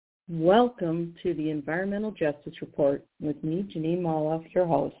Welcome to the Environmental Justice Report with me, Jeanine Molloff, your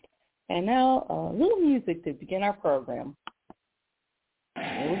host. And now a little music to begin our program.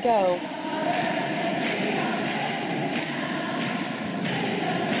 Here we go.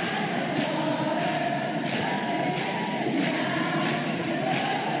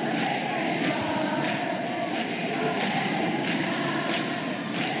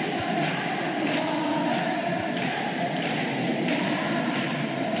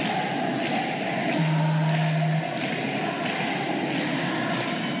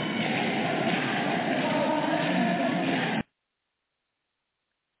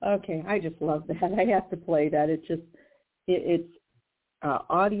 Okay, I just love that. I have to play that. It's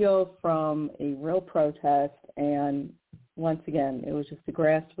audio from a real protest, and once again, it was just the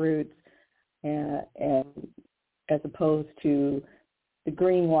grassroots, and as opposed to the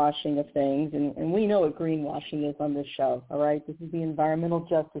greenwashing of things, and we know what greenwashing is on this show, all right? This is the Environmental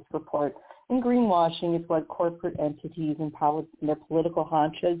Justice Report, and greenwashing is what corporate entities and their political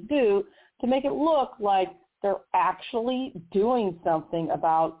honchos do to make it look like they're actually doing something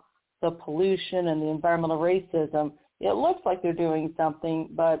about the pollution and the environmental racism. It looks like they're doing something,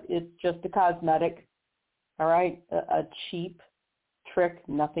 but it's just a cosmetic, all right, a cheap trick,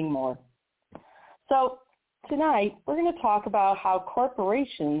 nothing more. So tonight we're going to talk about how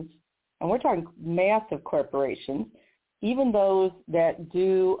corporations, and we're talking massive corporations, even those that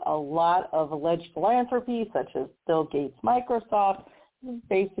do a lot of alleged philanthropy, such as Bill Gates' Microsoft. This is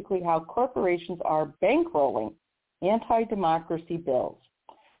basically how corporations are bankrolling anti-democracy bills.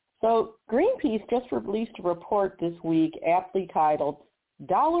 So Greenpeace just released a report this week aptly titled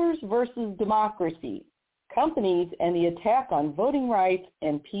Dollars versus Democracy, Companies and the Attack on Voting Rights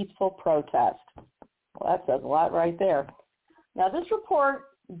and Peaceful Protest. Well, that says a lot right there. Now, this report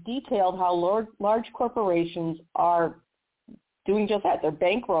detailed how large corporations are doing just that. They're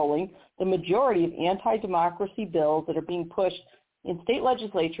bankrolling the majority of anti-democracy bills that are being pushed in state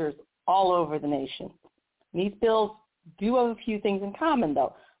legislatures all over the nation. These bills do have a few things in common,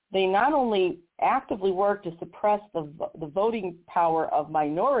 though. They not only actively work to suppress the voting power of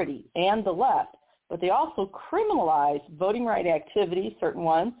minorities and the left, but they also criminalize voting right activities, certain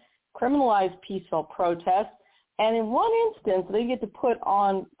ones, criminalize peaceful protests, and in one instance, they get to put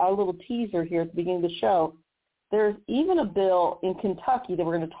on a little teaser here at the beginning of the show. There's even a bill in Kentucky that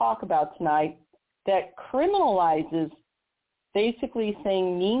we're going to talk about tonight that criminalizes basically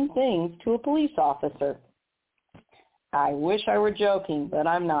saying mean things to a police officer. I wish I were joking, but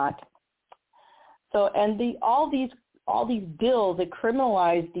I'm not. So, and all these bills that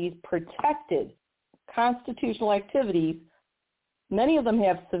criminalize these protected constitutional activities, many of them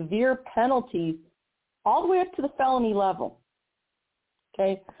have severe penalties all the way up to the felony level.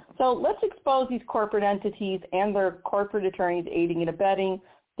 Okay, so let's expose these corporate entities and their corporate attorneys aiding and abetting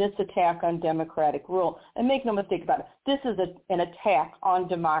this attack on democratic rule. And make no mistake about it, this is an attack on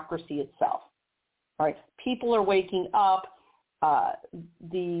democracy itself. All right, people are waking up.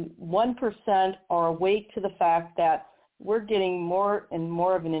 The 1% are awake to the fact that we're getting more and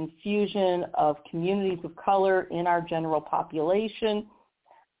more of an infusion of communities of color in our general population,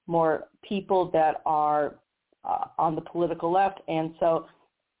 more people that are on the political left, and so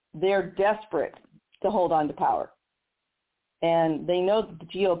they're desperate to hold on to power. And they know that the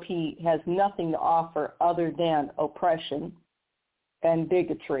GOP has nothing to offer other than oppression and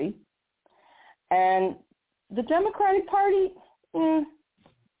bigotry. And the Democratic Party,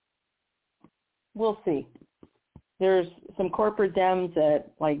 we'll see. There's some corporate Dems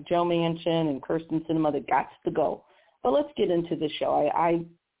that, like Joe Manchin and Kirsten Sinema, that got to go. But let's get into the show. I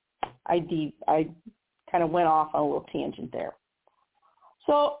kind of went off on a little tangent there.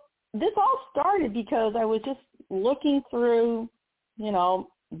 So this all started because I was just looking through,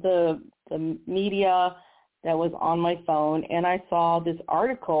 the media that was on my phone, and I saw this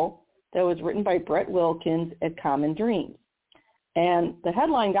article that was written by Brett Wilkins at Common Dreams. And the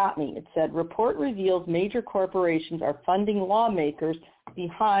headline got me. It said, report reveals major corporations are funding lawmakers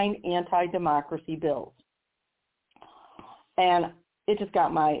behind anti-democracy bills. And it just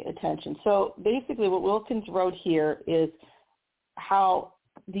got my attention. So basically what Wilkins wrote here is how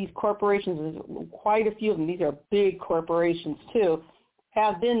these corporations, quite a few of them, these are big corporations too,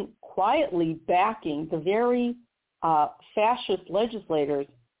 have been quietly backing the very fascist legislators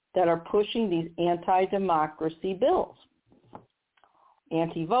that are pushing these anti-democracy bills.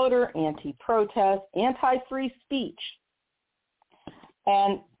 Anti-voter, anti-protest, anti-free speech.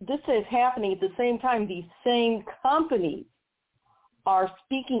 And this is happening at the same time these same companies are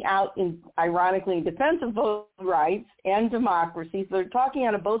speaking out, ironically, in defense of voting rights and democracy. So they're talking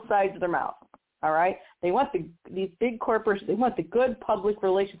out of both sides of their mouth, all right? They want these big corporations, they want the good public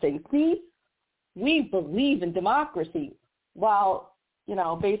relations saying, see, we believe in democracy, while,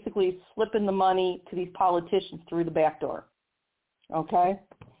 basically slipping the money to these politicians through the back door. Okay?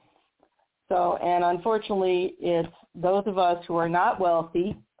 So, and unfortunately, it's those of us who are not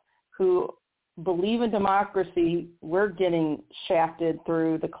wealthy, who believe in democracy, we're getting shafted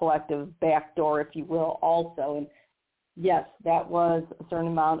through the collective back door, if you will, also. And yes, that was a certain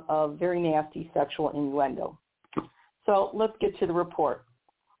amount of very nasty sexual innuendo. So let's get to the report.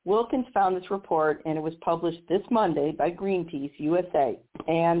 Wilkins found this report, and it was published this Monday by Greenpeace USA.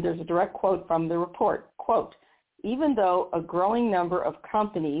 And there's a direct quote from the report. Quote, even though a growing number of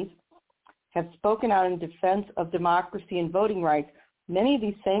companies have spoken out in defense of democracy and voting rights, many of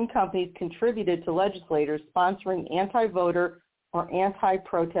these same companies contributed to legislators sponsoring anti-voter or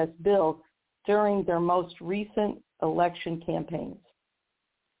anti-protest bills during their most recent election campaigns.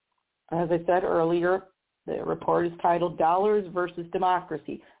 As I said earlier, the report is titled Dollars versus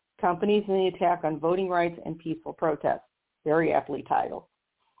Democracy, Companies in the Attack on Voting Rights and Peaceful Protests. Very aptly titled.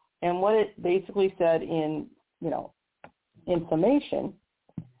 And what it basically said in summation,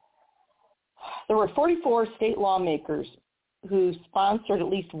 there were 44 state lawmakers who sponsored at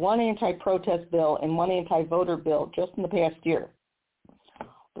least one anti-protest bill and one anti-voter bill just in the past year.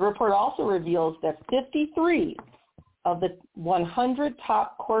 The report also reveals that 53 of the 100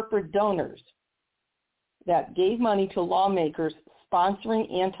 top corporate donors that gave money to lawmakers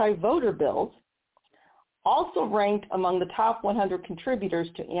sponsoring anti-voter bills also ranked among the top 100 contributors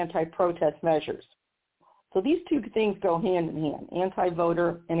to anti-protest measures. So these two things go hand in hand,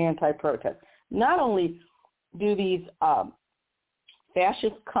 anti-voter and anti-protest. Not only do these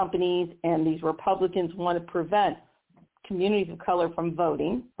fascist companies and these Republicans want to prevent communities of color from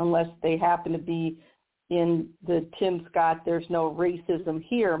voting unless they happen to be in the Tim Scott "there's no racism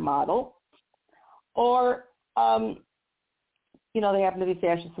here" model, or they happen to be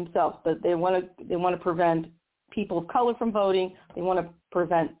fascists themselves, but they want to prevent people of color from voting. They want to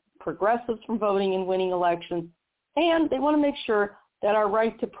prevent progressives from voting and winning elections, and they want to make sure that our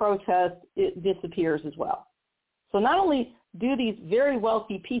right to protest disappears as well. So not only do these very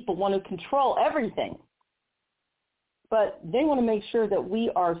wealthy people want to control everything, but they want to make sure that we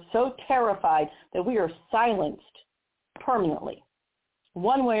are so terrified that we are silenced permanently,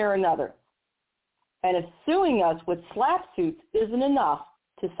 one way or another. And if suing us with slap suits isn't enough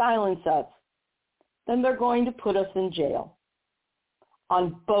to silence us, then they're going to put us in jail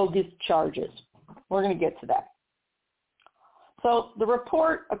on bogus charges. We're going to get to that. So the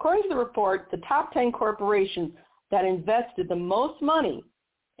report, according to the report, the top 10 corporations that invested the most money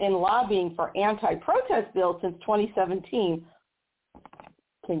in lobbying for anti-protest bills since 2017,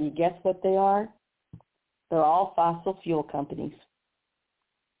 can you guess what they are? They're all fossil fuel companies.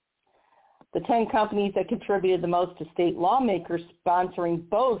 The 10 companies that contributed the most to state lawmakers sponsoring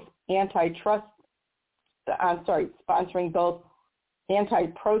both anti-protest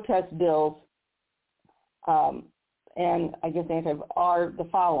bills and I guess are the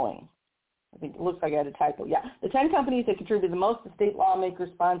following. I think it looks like I had a typo. Yeah, the 10 companies that contributed the most to state lawmakers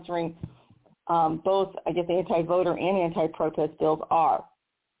sponsoring both, anti-voter and anti-protest bills are.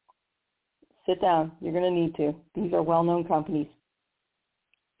 Sit down. You're going to need to. These are well-known companies.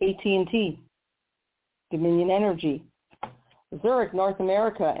 AT&T, Dominion Energy, Zurich North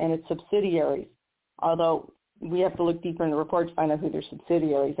America and its subsidiaries, although we have to look deeper in the report to find out who their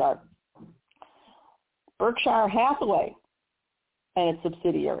subsidiaries are. Berkshire Hathaway and its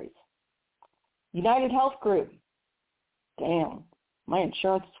subsidiaries. United Health Group. Damn, my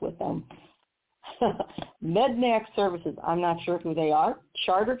insurance is with them. Mednax Services. I'm not sure who they are.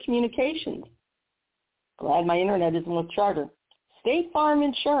 Charter Communications. Glad my internet isn't with Charter. State Farm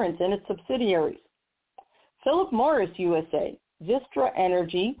Insurance and its subsidiaries. Philip Morris USA. Vistra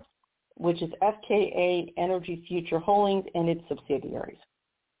Energy, which is FKA Energy Future Holdings and its subsidiaries.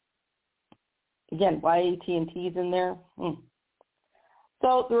 Again, why AT&T is in there?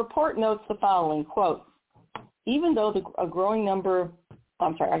 So the report notes the following, quote, even though a growing number, I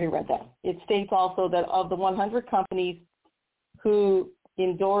already read that. It states also that of the 100 companies who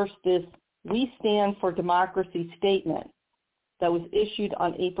endorsed this We Stand for Democracy statement that was issued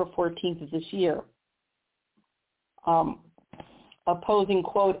on April 14th of this year, opposing,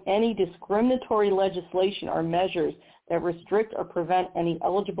 quote, any discriminatory legislation or measures that restrict or prevent any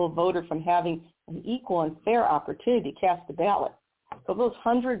eligible voter from having an equal and fair opportunity to cast a ballot. So those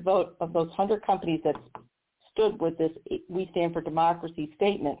 100 companies that stood with this We Stand for Democracy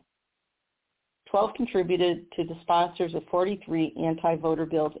statement, 12 contributed to the sponsors of 43 anti-voter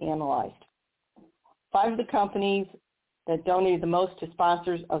bills analyzed. 5 of the companies that donated the most to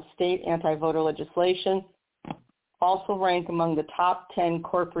sponsors of state anti-voter legislation also rank among the top 10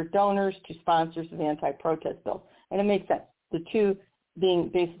 corporate donors to sponsors of anti-protest bills. And it makes sense. The two being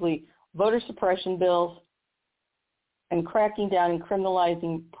basically voter suppression bills and cracking down and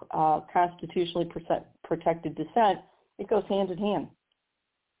criminalizing constitutionally protected dissent. It goes hand in hand.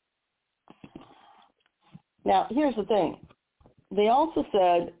 Now, here's the thing. They also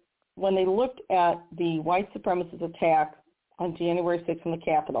said when they looked at the white supremacist attack on January 6th in the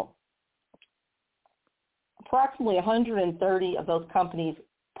Capitol, approximately 130 of those companies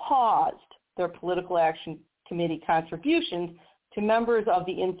paused their political action committee contributions to members of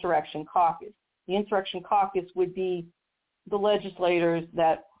the Insurrection Caucus. The Insurrection Caucus would be the legislators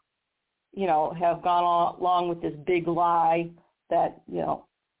that, have gone along with this big lie that,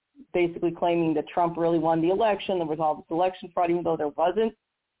 basically claiming that Trump really won the election. There was all this election fraud, even though there wasn't.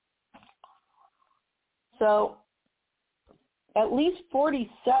 So at least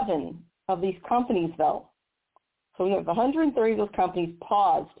 47 of these companies, though, so we have 130 of those companies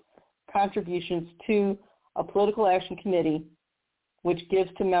paused contributions to a political action committee, which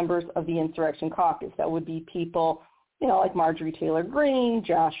gives to members of the Insurrection Caucus. That would be people, like Marjorie Taylor Greene,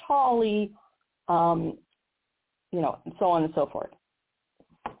 Josh Hawley, and so on and so forth.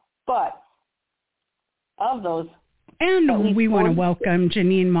 But of those, and we want to welcome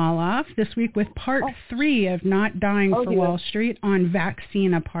Jeanine Molloff this week with part 3 of Not Dying for Wall Street on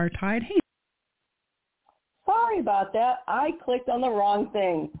vaccine apartheid. Hey. Sorry about that. I clicked on the wrong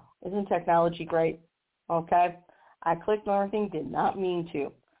thing. Isn't technology great? Okay. I clicked on everything, did not mean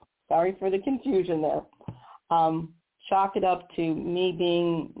to. Sorry for the confusion there. Chalk it up to me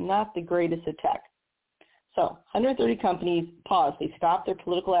being not the greatest at tech. So 130 companies paused. They stopped their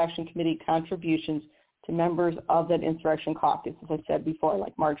political action committee contributions to members of that Insurrection Caucus, as I said before,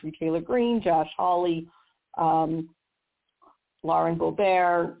 like Marjorie Taylor Greene, Josh Hawley, Lauren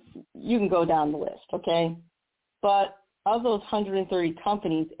Boebert. You can go down the list, okay? But of those 130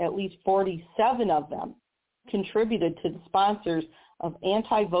 companies, at least 47 of them contributed to the sponsors of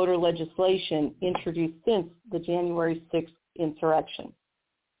anti-voter legislation introduced since the January 6th insurrection.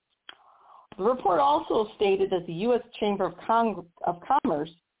 The report also stated that the U.S. Chamber of Commerce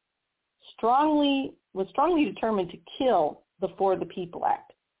was strongly determined to kill the For the People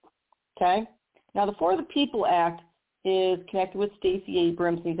Act. Okay? Now, the For the People Act is connected with Stacey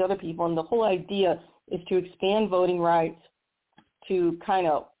Abrams and these other people, and the whole idea is to expand voting rights, to kind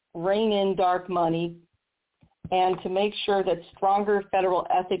of rein in dark money, and to make sure that stronger federal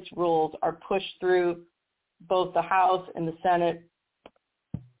ethics rules are pushed through both the House and the Senate.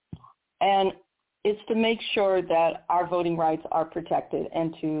 And it's to make sure that our voting rights are protected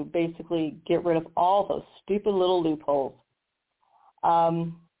and to basically get rid of all those stupid little loopholes,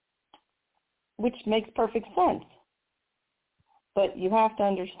 which makes perfect sense. But you have to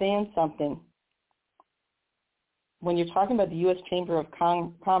understand something. When you're talking about the U.S. Chamber of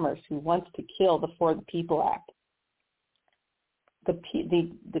Commerce, who wants to kill the For the People Act,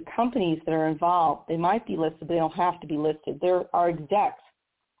 the companies that are involved, they might be listed, but they don't have to be listed. There are execs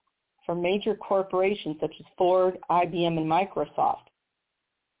from major corporations such as Ford, IBM, and Microsoft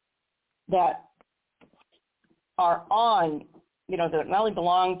that are on, that not only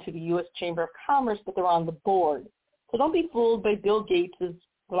belong to the U.S. Chamber of Commerce, but they're on the board. So don't be fooled by Bill Gates'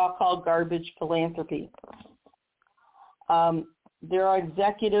 what I'll call garbage philanthropy. There are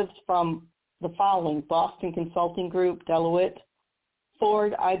executives from the following: Boston Consulting Group, Deloitte,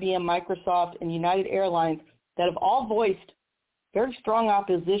 Ford, IBM, Microsoft, and United Airlines that have all voiced very strong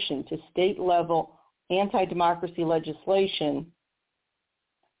opposition to state-level anti-democracy legislation,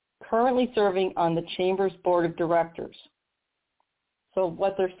 currently serving on the Chamber's board of directors. So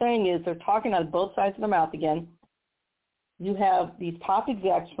what they're saying is they're talking out of both sides of their mouth again. You have these top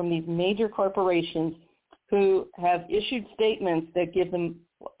execs from these major corporations who have issued statements that give them,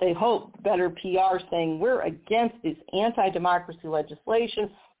 they hope, better PR, saying we're against this anti-democracy legislation.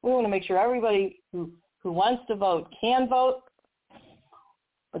 We want to make sure everybody who wants to vote can vote.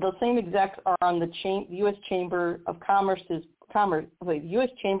 But those same execs are on the U.S. Chamber of Commerce's U.S.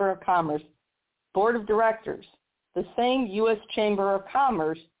 Chamber of Commerce board of directors, the same U.S. Chamber of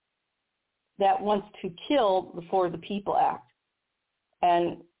Commerce that wants to kill the For the People Act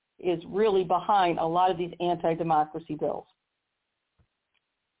and is really behind a lot of these anti-democracy bills.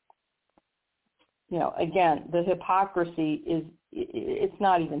 Again, the hypocrisy it's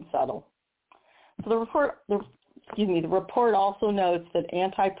not even subtle. So the report also notes that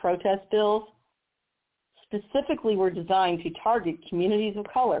anti-protest bills specifically were designed to target communities of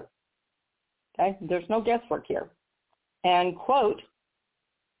color. Okay, there's no guesswork here. And, quote,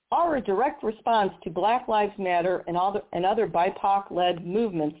 are a direct response to Black Lives Matter and other BIPOC-led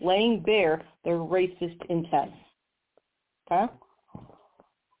movements laying bare their racist intent. Okay?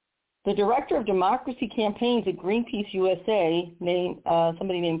 The director of democracy campaigns at Greenpeace USA,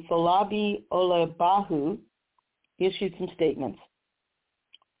 somebody named Folabi Olabahu, issued some statements.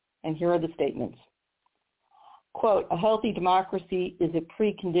 And here are the statements. Quote, a healthy democracy is a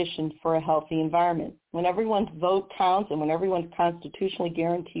precondition for a healthy environment. When everyone's vote counts and when everyone's constitutionally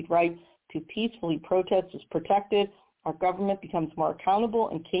guaranteed right to peacefully protest is protected, our government becomes more accountable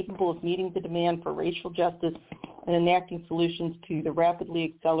and capable of meeting the demand for racial justice and enacting solutions to the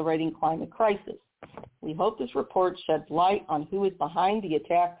rapidly accelerating climate crisis. We hope this report sheds light on who is behind the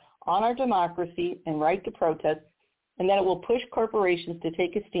attack on our democracy and right to protest, and that it will push corporations to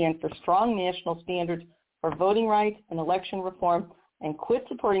take a stand for strong national standards for voting rights and election reform, and quit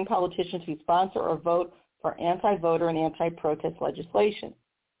supporting politicians who sponsor or vote for anti-voter and anti-protest legislation.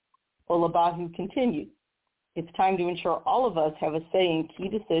 Olabahu continued, it's time to ensure all of us have a say in key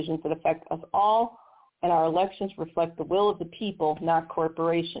decisions that affect us all, and our elections reflect the will of the people, not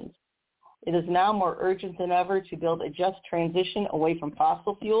corporations. It is now more urgent than ever to build a just transition away from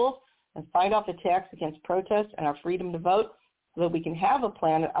fossil fuels and fight off attacks against protest and our freedom to vote so that we can have a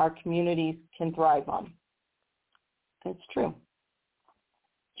planet our communities can thrive on. It's true.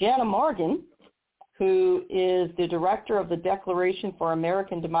 Jana Morgan, who is the director of the Declaration for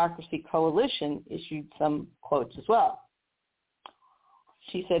American Democracy Coalition, issued some quotes as well.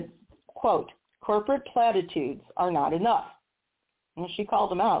 She said, quote, corporate platitudes are not enough. And she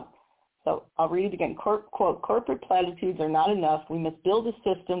called them out. So I'll read it again. Quote, corporate platitudes are not enough. We must build a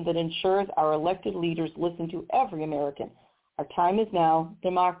system that ensures our elected leaders listen to every American. Our time is now.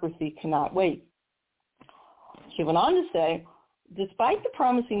 Democracy cannot wait. She went on to say, despite the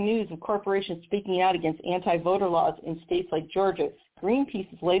promising news of corporations speaking out against anti-voter laws in states like Georgia,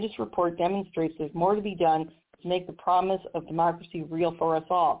 Greenpeace's latest report demonstrates there's more to be done to make the promise of democracy real for us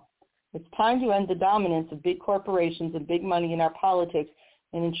all. It's time to end the dominance of big corporations and big money in our politics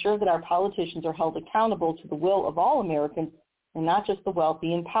and ensure that our politicians are held accountable to the will of all Americans and not just the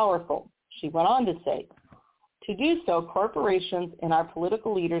wealthy and powerful. She went on to say, to do so, corporations and our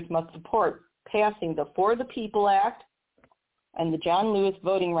political leaders must support passing the For the People Act and the John Lewis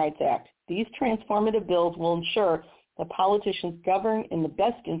Voting Rights Act. These transformative bills will ensure that politicians govern in the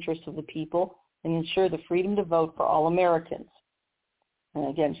best interests of the people and ensure the freedom to vote for all Americans. And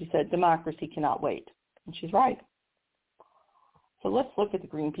again, she said, democracy cannot wait. And she's right. So let's look at the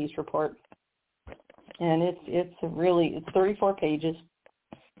Greenpeace report. And it's 34 pages.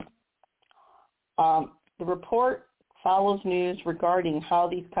 The report follows news regarding how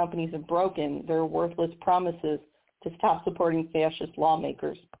these companies have broken their worthless promises to stop supporting fascist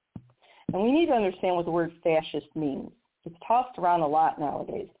lawmakers. And we need to understand what the word fascist means. It's tossed around a lot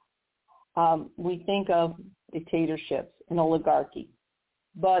nowadays. We think of dictatorships and oligarchy,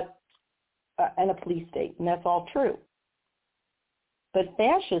 and a police state, and that's all true. But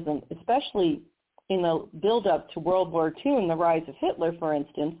fascism, especially in the build-up to World War II and the rise of Hitler, for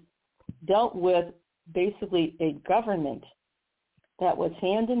instance, dealt with basically a government that was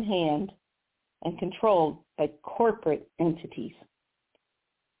hand in hand and controlled by corporate entities.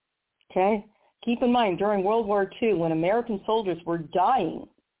 Okay? Keep in mind, during World War II, when American soldiers were dying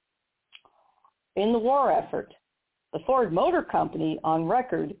in the war effort, the Ford Motor Company, on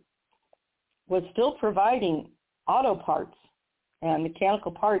record, was still providing auto parts and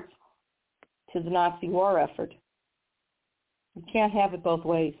mechanical parts to the Nazi war effort. You can't have it both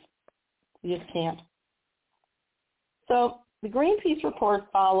ways. You just can't. So the Greenpeace report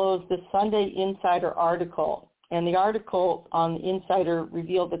follows the Sunday Insider article, and the article on the Insider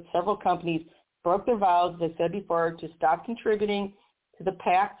revealed that several companies broke their vows, as I said before, to stop contributing to the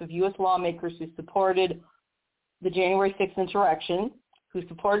PACs of U.S. lawmakers who supported the January 6th insurrection, who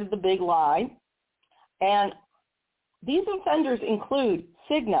supported the big lie. And these offenders include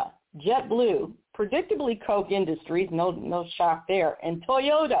Cigna, JetBlue, predictably Koch Industries, no shock there, and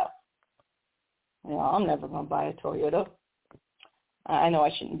Toyota. You know, I'm never going to buy a Toyota. I know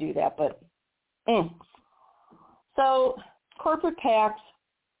I shouldn't do that, but So corporate PACs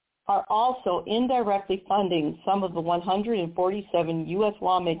are also indirectly funding some of the 147 U.S.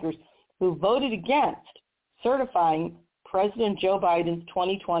 lawmakers who voted against certifying President Joe Biden's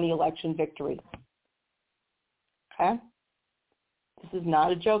 2020 election victory. Okay? This is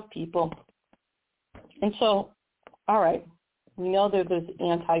not a joke, people. And so, all right, we know that there's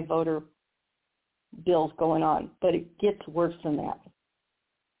anti-voter bills going on, but it gets worse than that.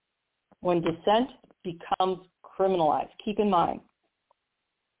 When dissent becomes criminalized, keep in mind,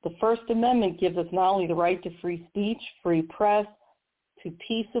 the First Amendment gives us not only the right to free speech, free press, to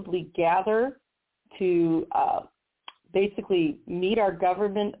peaceably gather, to basically meet our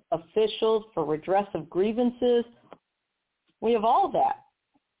government officials for redress of grievances. We have all of that.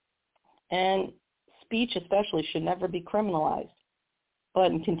 And speech especially should never be criminalized.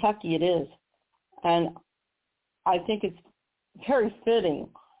 But in Kentucky it is. And I think it's very fitting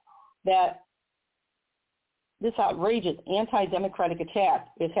that this outrageous anti-democratic attack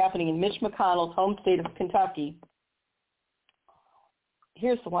is happening in Mitch McConnell's home state of Kentucky.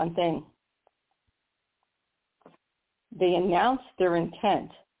 Here's the one thing. They announced their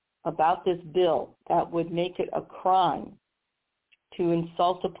intent about this bill that would make it a crime to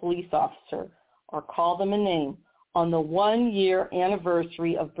insult a police officer or call them a name on the 1-year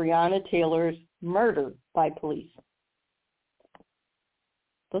anniversary of Breonna Taylor's murder by police.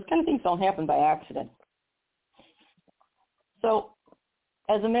 Those kind of things don't happen by accident. So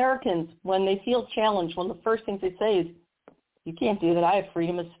as Americans, when they feel challenged, one of the first things they say is, you can't do that, I have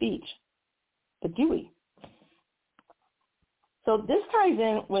freedom of speech. But do we? So this ties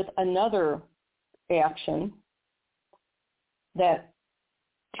in with another action that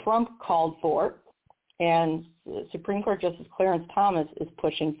Trump called for and Supreme Court Justice Clarence Thomas is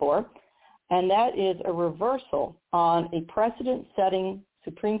pushing for, and that is a reversal on a precedent-setting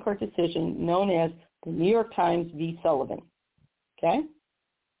Supreme Court decision known as the New York Times v. Sullivan. Okay?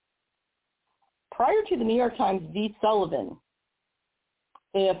 Prior to the New York Times v. Sullivan,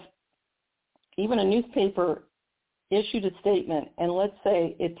 if even a newspaper issued a statement and let's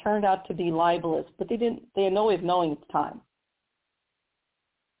say it turned out to be libelous, but they had no way of knowing at the time,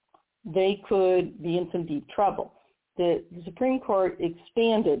 they could be in some deep trouble. The Supreme Court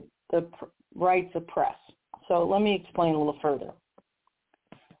expanded the rights of press. So let me explain a little further.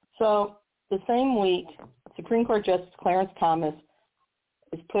 So the same week, Supreme Court Justice Clarence Thomas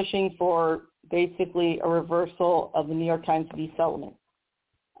is pushing for basically a reversal of the New York Times v. Sullivan.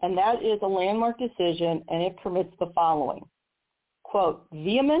 And that is a landmark decision, and it permits the following. Quote,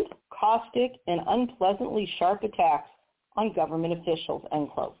 vehement, caustic, and unpleasantly sharp attacks on government officials, end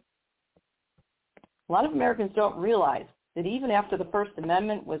quote. A lot of Americans don't realize that even after the First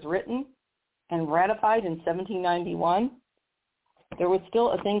Amendment was written and ratified in 1791, there was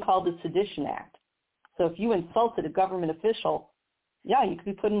still a thing called the Sedition Act. So if you insulted a government official, yeah, you could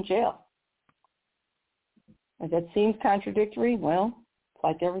be put in jail. If that seems contradictory, well, it's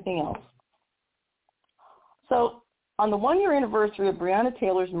like everything else. So on the 1-year anniversary of Breonna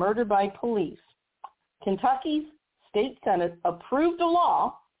Taylor's murder by police, Kentucky's state Senate approved a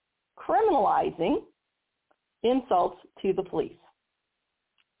law criminalizing insults to the police.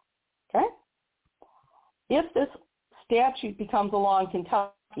 Okay? If this statute becomes a law in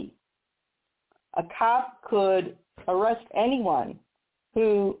Kentucky, a cop could arrest anyone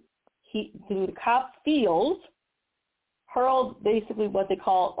who the cop feels hurled basically what they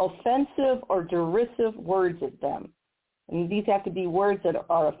call offensive or derisive words at them. And these have to be words that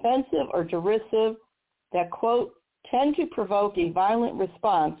are offensive or derisive that, quote, tend to provoke a violent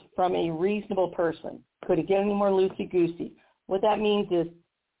response from a reasonable person. Could it get any more loosey-goosey? What that means is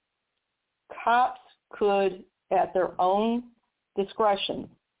cops could, at their own discretion,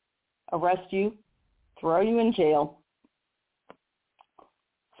 arrest you, throw you in jail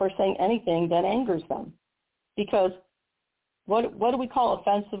for saying anything that angers them. Because what do we call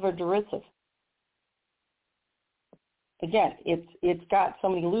offensive or derisive? Again, it's got so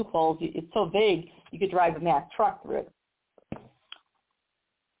many loopholes. It's so vague, you could drive a Mack truck through it.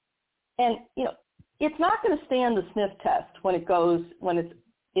 And, it's not going to stand the sniff test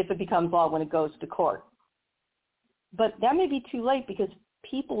if it becomes law when it goes to court. But that may be too late because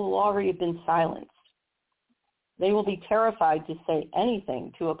people will already have been silenced. They will be terrified to say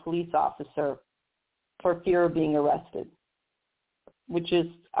anything to a police officer for fear of being arrested, which is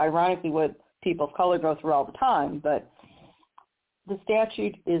ironically what people of color go through all the time. But the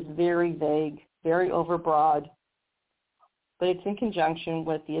statute is very vague, very overbroad, but it's in conjunction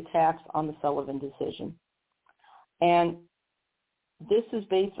with the attacks on the Sullivan decision. And this is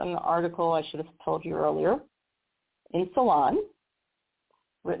based on an article I should have told you earlier in Salon,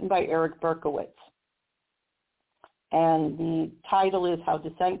 written by Eric Berkowitz. And the title is How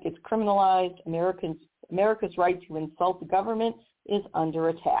Dissent Gets Criminalized, America's Right to Insult the Government is Under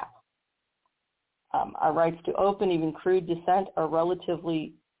Attack. Our rights to open, even crude dissent are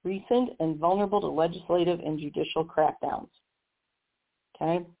relatively recent and vulnerable to legislative and judicial crackdowns.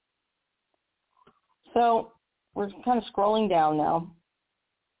 Okay? So we're kind of scrolling down now.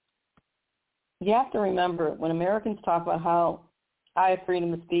 You have to remember, when Americans talk about how I have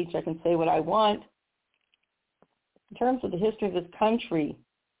freedom of speech, I can say what I want, in terms of the history of this country,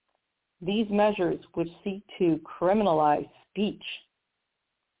 these measures which seek to criminalize speech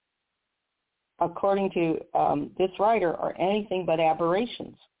according to this writer, are anything but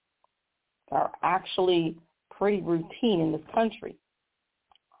aberrations. Are actually pretty routine in this country.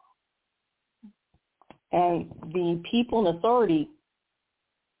 And the people in authority,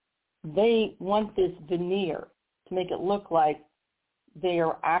 they want this veneer to make it look like they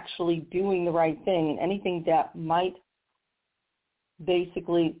are actually doing the right thing, and anything that might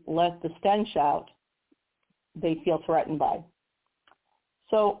basically let the stench out, they feel threatened by.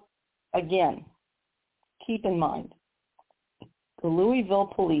 So, again, keep in mind, the Louisville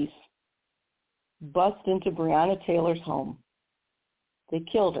police bust into Breonna Taylor's home. They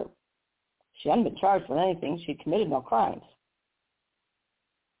killed her. She hadn't been charged with anything. She committed no crimes.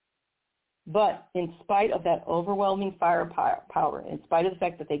 But in spite of that overwhelming firepower, in spite of the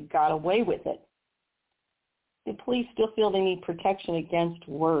fact that they got away with it, the police still feel they need protection against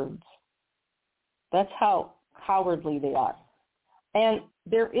words. That's how cowardly they are. And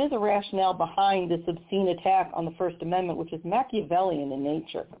there is a rationale behind this obscene attack on the First Amendment, which is Machiavellian in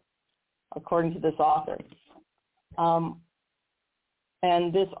nature, according to this author.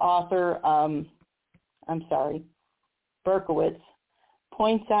 And this author, Berkowitz,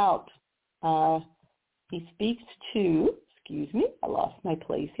 points out, he speaks to, I lost my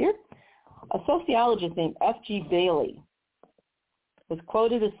place here, a sociologist named F.G. Bailey was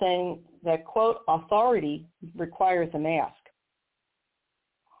quoted as saying that, quote, authority requires a mask.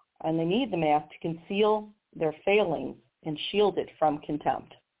 And they need the mask to conceal their failings and shield it from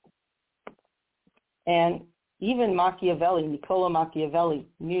contempt. And even Machiavelli, Niccolo Machiavelli,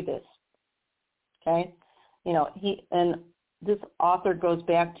 knew this. Okay? And this author goes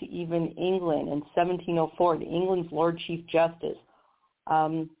back to even England in 1704. England's Lord Chief Justice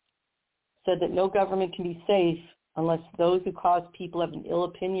said that no government can be safe unless those who cause people have an ill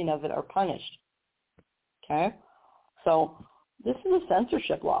opinion of it are punished. Okay? So this is a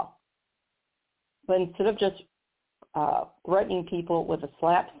censorship law. But instead of just threatening people with a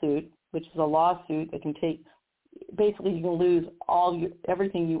slap suit, which is a lawsuit that can take, basically you can lose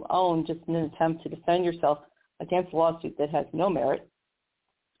everything you own just in an attempt to defend yourself against a lawsuit that has no merit,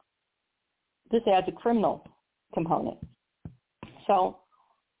 this adds a criminal component. So,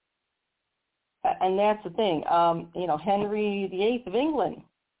 and that's the thing, Henry VIII of England,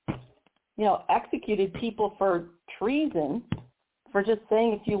 executed people for treason for just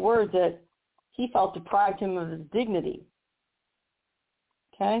saying a few words that he felt deprived him of his dignity.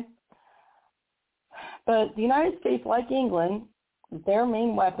 Okay? But the United States, like England, their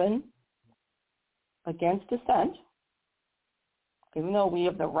main weapon against dissent, even though we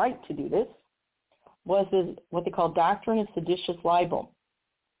have the right to do this, was what they call doctrine of seditious libel.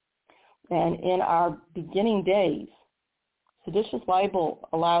 And in our beginning days, seditious libel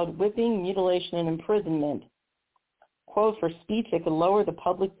allowed whipping, mutilation, and imprisonment, quote, for speech that could lower the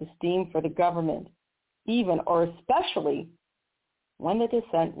public's esteem for the government, even or especially when the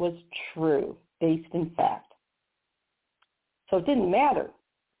dissent was true, based in fact. So it didn't matter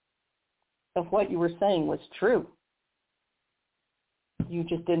if what you were saying was true. You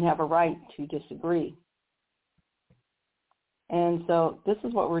just didn't have a right to disagree. And so this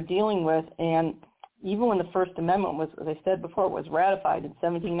is what we're dealing with. And even when the First Amendment was, as I said before, was ratified in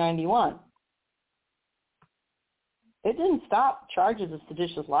 1791, it didn't stop charges of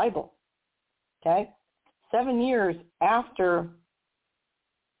seditious libel. Okay? 7 years after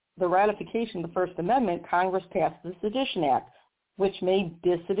the ratification of the First Amendment, Congress passed the Sedition Act, which made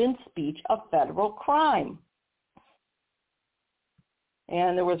dissident speech a federal crime.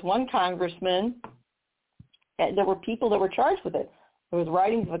 And there was one congressman, and there were people that were charged with it. There was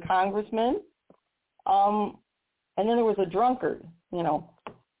writings of a congressman, and then there was a drunkard,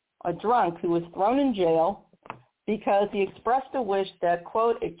 a drunk who was thrown in jail because he expressed a wish that,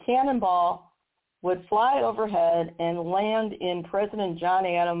 quote, a cannonball would fly overhead and land in President John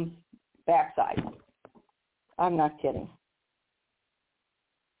Adams' backside. I'm not kidding.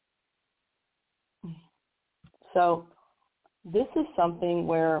 So this is something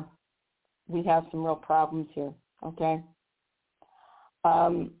where we have some real problems here, okay?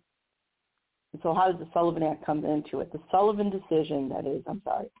 So how does the Sullivan Act come into it? The Sullivan decision,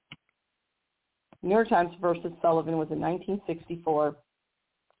 New York Times versus Sullivan was in 1964,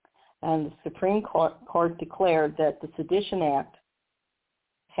 and the Supreme Court declared that the Sedition Act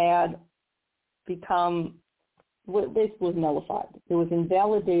had become, basically was nullified. It was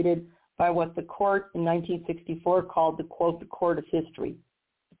invalidated by what the court in 1964 called the, quote, the court of history.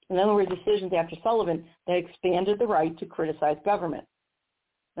 And then there were decisions after Sullivan that expanded the right to criticize government.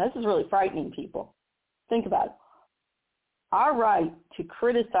 Now, this is really frightening, people. Think about it. Our right to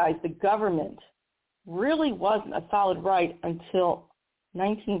criticize the government really wasn't a solid right until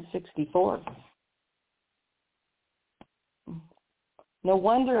 1964. No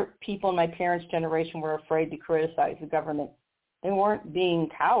wonder people in my parents' generation were afraid to criticize the government. They weren't being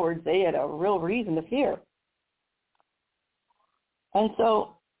cowards. They had a real reason to fear.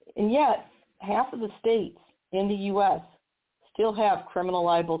 And yet, half of the states in the U.S. still have criminal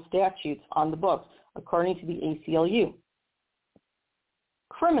libel statutes on the books, according to the ACLU.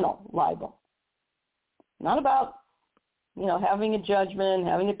 Criminal libel. Not about, having a judgment,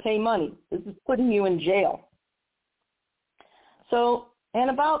 having to pay money. This is putting you in jail. And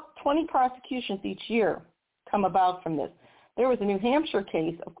about 20 prosecutions each year come about from this. There was a New Hampshire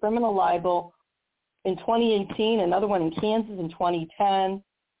case of criminal libel in 2018, another one in Kansas in 2010,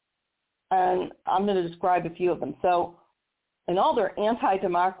 and I'm going to describe a few of them. So in all their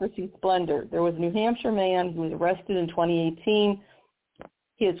anti-democracy splendor, there was a New Hampshire man who was arrested in 2018.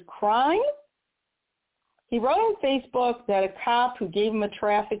 His crime? He wrote on Facebook that a cop who gave him a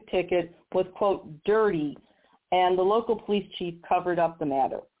traffic ticket was, quote, dirty, and the local police chief covered up the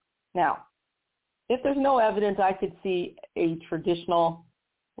matter. Now, if there's no evidence, I could see a traditional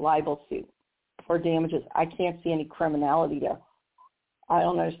libel suit for damages. I can't see any criminality there. I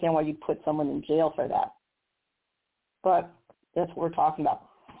don't understand why you'd put someone in jail for that. But that's what we're talking about.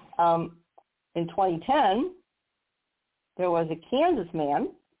 In 2010, there was a Kansas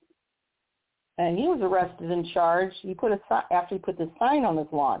man, and he was arrested and charged. After he put this sign on his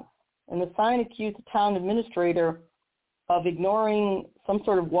lawn, and the sign accused the town administrator of ignoring some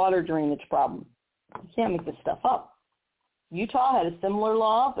sort of water drainage problem. You can't make this stuff up. Utah had a similar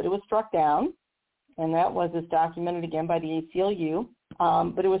law, but it was struck down, and that was as documented again by the ACLU.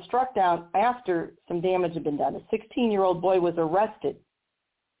 But it was struck down after some damage had been done. A 16-year-old boy was arrested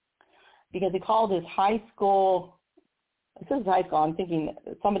because he called his high school, this is high school, I'm thinking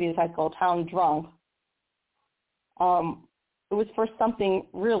somebody in high school, town drunk. It was for something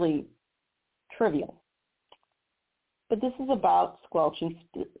really trivial. But this is about squelching,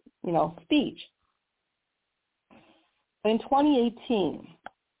 speech. In 2018,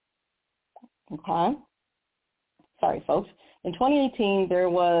 sorry, folks. In 2018, there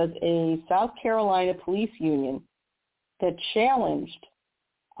was a South Carolina police union that challenged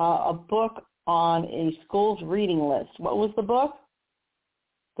a book on a school's reading list. What was the book?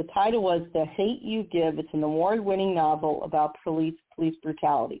 The title was The Hate You Give. It's an award-winning novel about police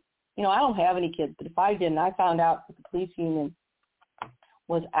brutality. I don't have any kids, but if I did and I found out that the police union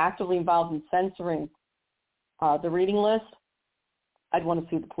was actively involved in censoring the reading list, I'd want to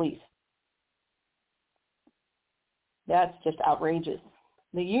sue the police. That's just outrageous.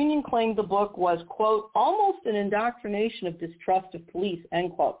 The union claimed the book was, quote, almost an indoctrination of distrust of police,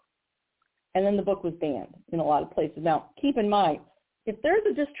 end quote. And then the book was banned in a lot of places. Now, keep in mind, if there's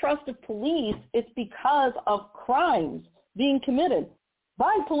a distrust of police, it's because of crimes being committed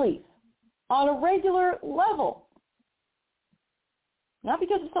by police on a regular level, not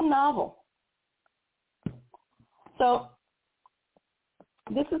because of some novel. So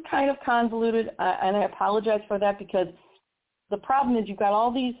this is kind of convoluted, and I apologize for that because the problem is you've got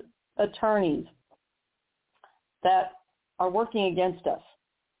all these attorneys that are working against us.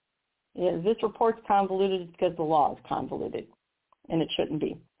 If this report's convoluted, it's because the law is convoluted, and it shouldn't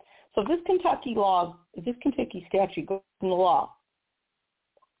be. So if this Kentucky statute goes in the law,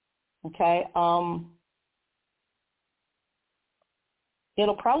 okay,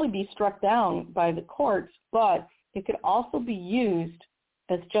 it'll probably be struck down by the courts, but it could also be used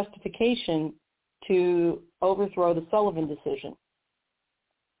as justification to overthrow the Sullivan decision.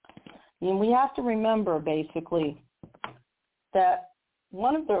 And we have to remember, basically, that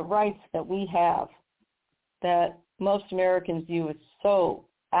one of the rights that we have that most Americans view as so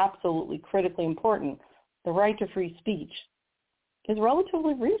absolutely critically important, the right to free speech, is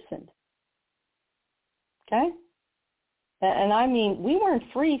relatively recent. Okay? And I mean, we weren't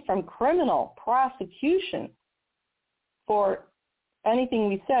free from criminal prosecution for anything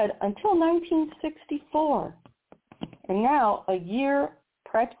we said until 1964. And now, a year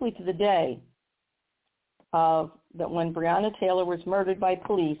practically to the day of that when Breonna Taylor was murdered by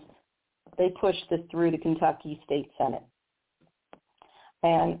police, they pushed this through the Kentucky State Senate.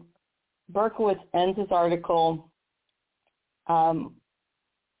 And Berkowitz ends his article,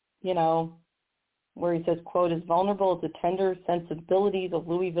 where he says, quote, as vulnerable as the tender sensibilities of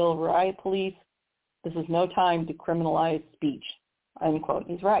Louisville riot police, this is no time to criminalize speech, end quote.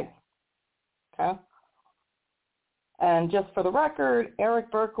 He's right. Okay? And just for the record,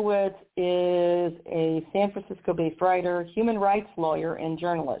 Eric Berkowitz is a San Francisco-based writer, human rights lawyer, and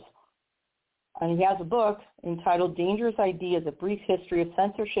journalist. And he has a book entitled Dangerous Ideas, A Brief History of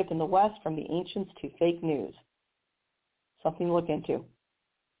Censorship in the West from the Ancients to Fake News. Something to look into.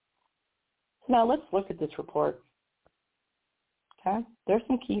 So now let's look at this report. Okay, there's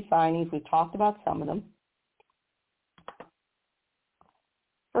some key findings. We've talked about some of them.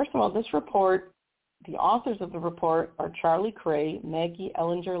 First of all, this report, the authors of the report are Charlie Cray, Maggie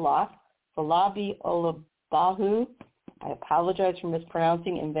Ellinger-Locke, Falabi Olabahu, I apologize for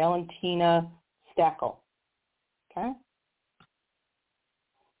mispronouncing, and Valentina Stackel. Okay?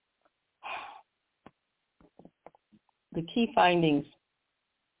 The key findings,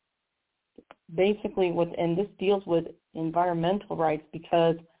 basically, and this deals with environmental rights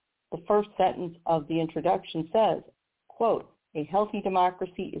because the first sentence of the introduction says, quote, a healthy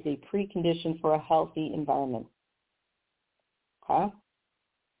democracy is a precondition for a healthy environment. Okay?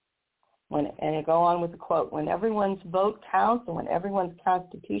 And I go on with the quote, when everyone's vote counts and when everyone's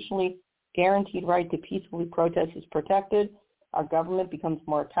constitutionally guaranteed right to peacefully protest is protected, our government becomes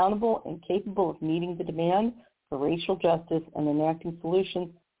more accountable and capable of meeting the demand for racial justice and enacting solutions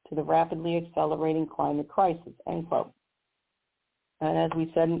to the rapidly accelerating climate crisis, end quote. And as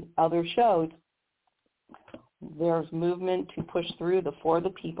we said in other shows, there's movement to push through the For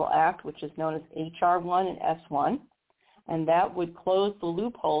the People Act, which is known as HR 1 and S1, and that would close the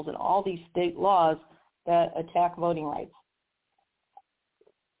loopholes in all these state laws that attack voting rights,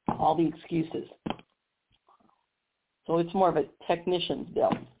 all the excuses. So it's more of a technician's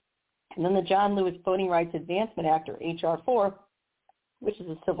bill. And then the John Lewis Voting Rights Advancement Act, or HR 4, which is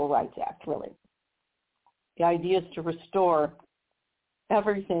a Civil Rights Act, really. The idea is to restore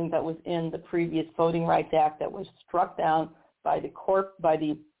everything that was in the previous Voting Rights Act that was struck down by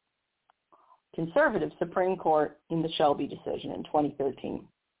the conservative Supreme Court in the Shelby decision in 2013.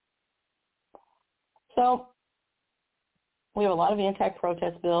 So we have a lot of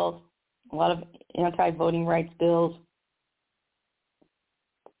anti-protest bills, a lot of anti-voting rights bills.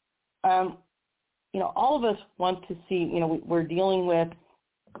 All of us want to see, we're dealing with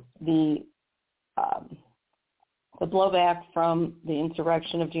the blowback from the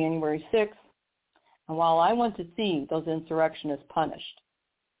insurrection of January 6th. And while I want to see those insurrectionists punished,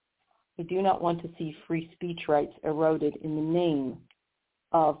 we do not want to see free speech rights eroded in the name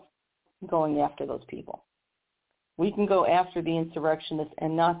of going after those people. We can go after the insurrectionists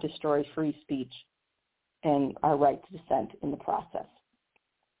and not destroy free speech and our right to dissent in the process.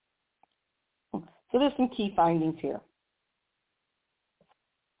 So there's some key findings here.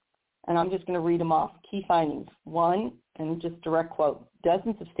 And I'm just going to read them off. Key findings. 1, and just direct quote,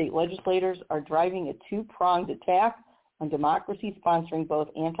 dozens of state legislators are driving a two-pronged attack on democracy, sponsoring both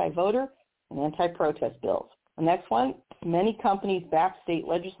anti-voter and anti-protest bills. The next one, many companies back state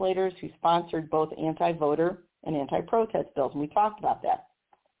legislators who sponsored both anti-voter and anti-protest bills, and we talked about that,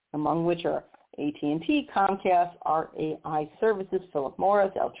 among which are AT&T, Comcast, RAI Services, Philip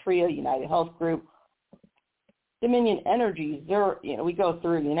Morris, Altria, United Health Group, Dominion Energy, we go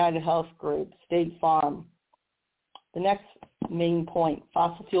through United Health Group, State Farm. The next main point,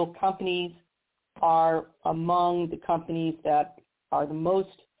 fossil fuel companies are among the companies that are the most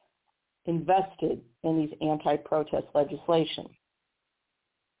invested in these anti-protest legislation.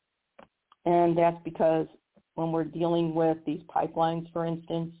 And that's because when we're dealing with these pipelines, for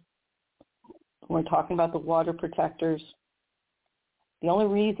instance, when we're talking about the water protectors, the only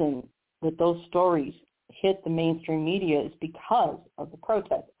reason that those stories hit the mainstream media is because of the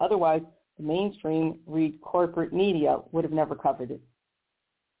protest. Otherwise, the mainstream, read corporate media, would have never covered it.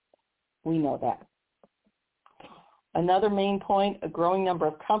 We know that. Another main point, a growing number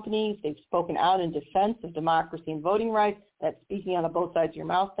of companies, they've spoken out in defense of democracy and voting rights. That's speaking on a both sides of your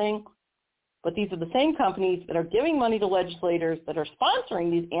mouth thing. But these are the same companies that are giving money to legislators that are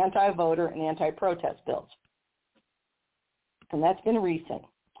sponsoring these anti-voter and anti-protest bills. And that's been recent.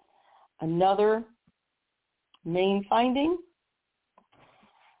 Another main finding,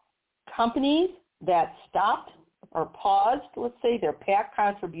 companies that stopped or paused, let's say, their PAC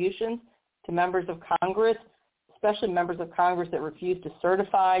contributions to members of Congress, especially members of Congress that refused to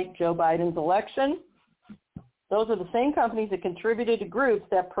certify Joe Biden's election, those are the same companies that contributed to groups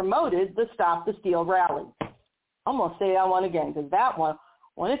that promoted the Stop the Steal rally. I'm going to say that one again, because that one,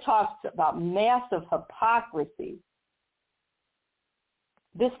 when it talks about massive hypocrisy,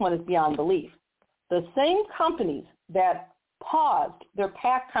 this one is beyond belief. The same companies that paused their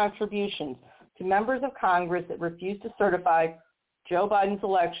PAC contributions to members of Congress that refused to certify Joe Biden's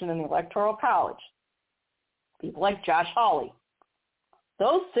election in the Electoral College, people like Josh Hawley,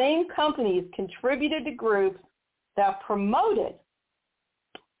 those same companies contributed to groups that promoted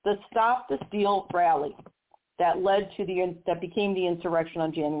the Stop the Steal rally that became the insurrection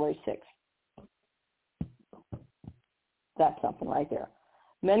on January 6th. That's something right there.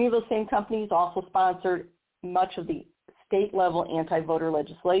 Many of those same companies also sponsored much of the state-level anti-voter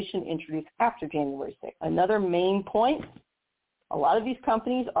legislation introduced after January 6th. Another main point, A lot of these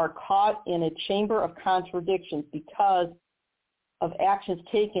companies are caught in a chamber of contradictions because of actions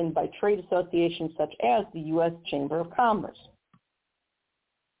taken by trade associations such as the U.S. Chamber of Commerce.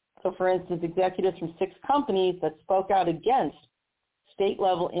 So, for instance, executives from 6 companies that spoke out against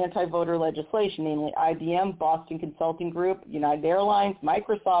state-level anti-voter legislation, namely IBM, Boston Consulting Group, United Airlines,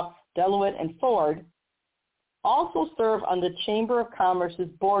 Microsoft, Deloitte, and Ford, also serve on the Chamber of Commerce's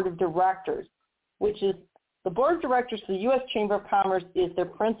Board of Directors, which is the Board of Directors for the U.S. Chamber of Commerce is their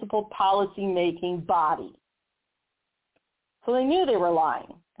principal policy-making body. So they knew they were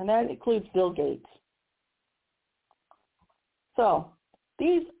lying, and that includes Bill Gates. So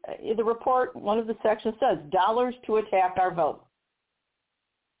the report, one of the sections says, dollars to attack our vote.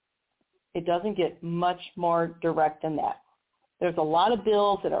 It doesn't get much more direct than that. There's a lot of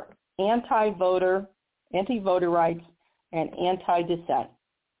bills that are anti-voter rights, and anti-dissent.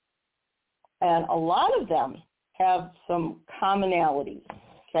 And a lot of them have some commonalities,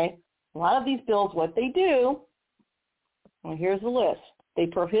 okay? A lot of these bills, what they do, well, here's the list. They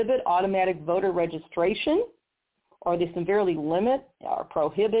prohibit automatic voter registration, or they severely limit or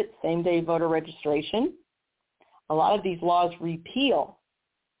prohibit same-day voter registration. A lot of these laws repeal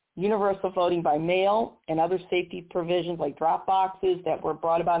universal voting by mail and other safety provisions like drop boxes that were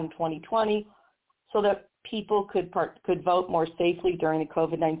brought about in 2020 so that people could vote more safely during the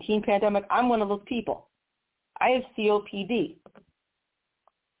COVID-19 pandemic. I'm one of those people. I have COPD.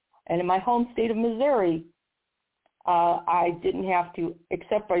 And in my home state of Missouri, I didn't have to,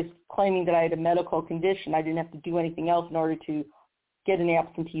 except by claiming that I had a medical condition, I didn't have to do anything else in order to get an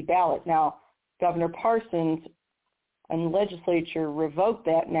absentee ballot. Now, Governor Parsons and the legislature revoked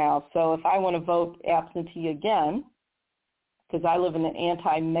that now. So if I want to vote absentee again, because I live in an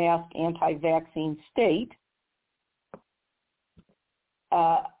anti-mask, anti-vaccine state,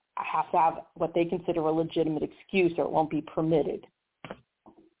 I have to have what they consider a legitimate excuse or it won't be permitted.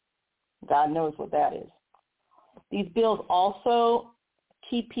 God knows what that is. These bills also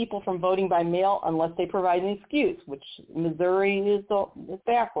keep people from voting by mail unless they provide an excuse, which Missouri is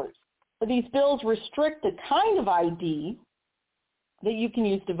backwards. But these bills restrict the kind of ID that you can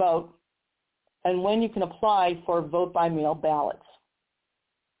use to vote and when you can apply for vote-by-mail ballots.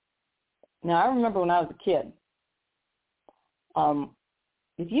 Now, I remember when I was a kid,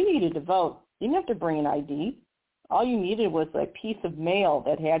 if you needed to vote, you didn't have to bring an ID. All you needed was a piece of mail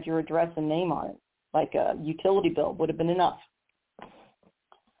that had your address and name on it, like a utility bill would have been enough.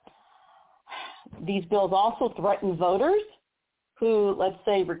 These bills also threaten voters who, let's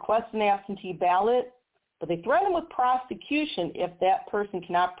say, request an absentee ballot, but they threaten with prosecution if that person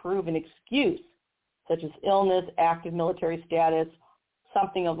cannot prove an excuse, such as illness, active military status,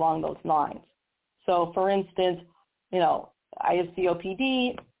 something along those lines. So, for instance, I have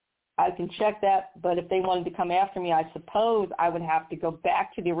COPD, I can check that, but if they wanted to come after me, I suppose I would have to go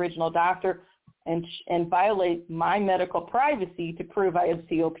back to the original doctor and violate my medical privacy to prove I have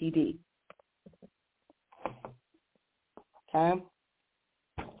COPD. Okay?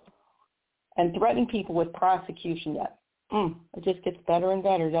 And threatening people with prosecution yet. It just gets better and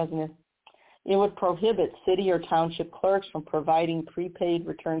better, doesn't it? It would prohibit city or township clerks from providing prepaid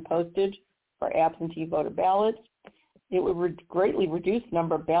return postage for absentee voter ballots. It would greatly reduce the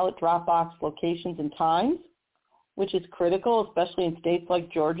number of ballot drop box locations and times, which is critical, especially in states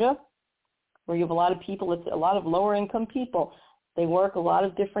like Georgia, where you have a lot of people, it's a lot of lower income people. They work a lot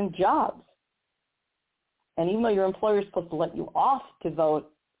of different jobs. And even though your employer is supposed to let you off to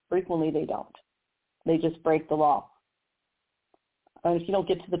vote, frequently they don't. They just break the law. And if you don't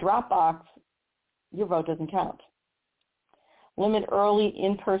get to the drop box, your vote doesn't count. Limit early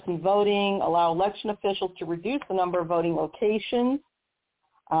in-person voting, allow election officials to reduce the number of voting locations,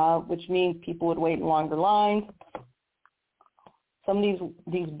 which means people would wait in longer lines. Some of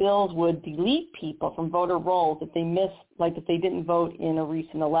these bills would delete people from voter rolls if they if they didn't vote in a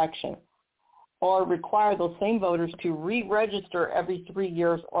recent election, or require those same voters to re-register every 3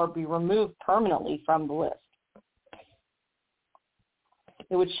 years or be removed permanently from the list.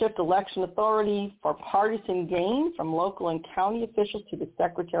 It would shift election authority for partisan gain from local and county officials to the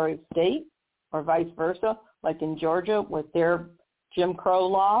Secretary of State, or vice versa, like in Georgia with their Jim Crow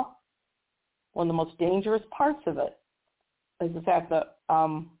law. One of the most dangerous parts of it is the fact that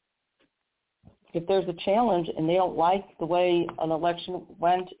if there's a challenge and they don't like the way an election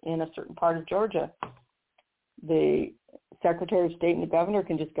went in a certain part of Georgia, the Secretary of State and the governor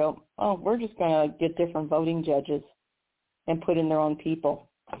can just go, we're just going to get different voting judges and put in their own people.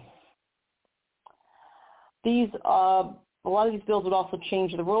 A lot of these bills would also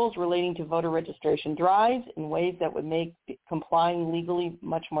change the rules relating to voter registration drives in ways that would make complying legally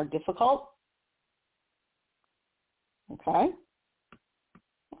much more difficult. Okay?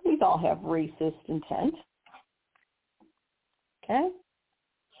 all have racist intent. Okay?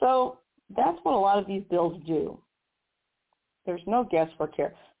 So that's what a lot of these bills do. There's no guesswork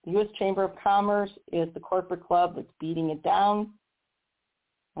here. The U.S. Chamber of Commerce is the corporate club that's beating it down.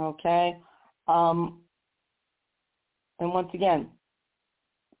 Okay? And once again,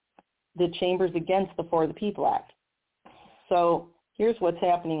 the Chamber's against the For the People Act. So here's what's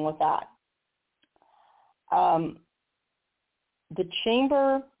happening with that. The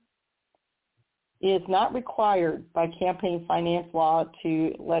Chamber is not required by campaign finance law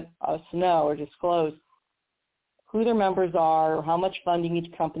to let us know or disclose who their members are, or how much funding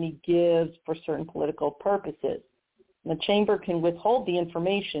each company gives for certain political purposes. And the Chamber can withhold the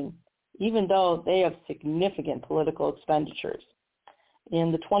information even though they have significant political expenditures.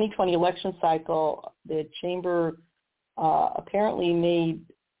 In the 2020 election cycle, the Chamber apparently made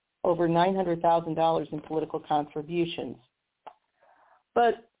over $900,000 in political contributions.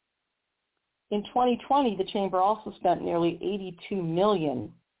 But in 2020, the Chamber also spent nearly $82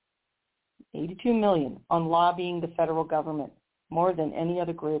 million on lobbying the federal government, more than any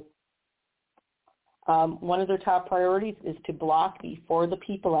other group. One of their top priorities is to block the For the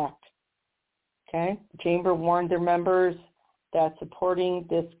People Act. Okay? The Chamber warned their members that supporting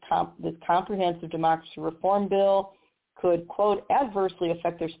this comprehensive democracy reform bill could, quote, adversely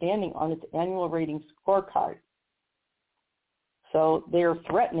affect their standing on its annual rating scorecard. So they're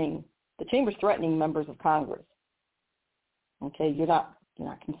threatening, the Chamber's threatening members of Congress. Okay, you're not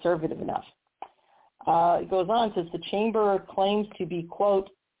conservative enough. It goes on, says the Chamber claims to be, quote,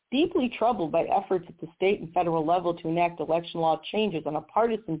 deeply troubled by efforts at the state and federal level to enact election law changes on a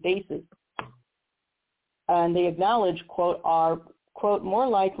partisan basis. And they acknowledge, quote, are, quote, more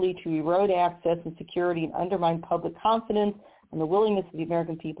likely to erode access and security and undermine public confidence and the willingness of the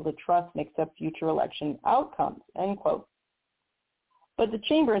American people to trust and accept future election outcomes, end quote. But the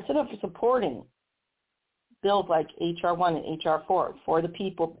Chamber, instead of supporting bills like H.R. 1 and H.R. 4, For the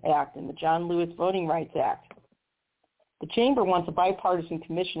People Act and the John Lewis Voting Rights Act, the Chamber wants a bipartisan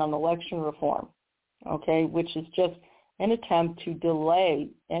commission on election reform, okay, which is just an attempt to delay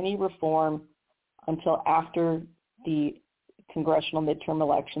any reform until after the congressional midterm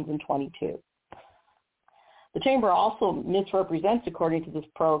elections in 22. The Chamber also misrepresents, according to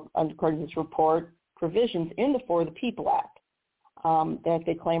this report, provisions in the For the People Act that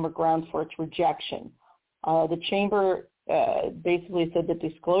they claim are grounds for its rejection. The Chamber basically said that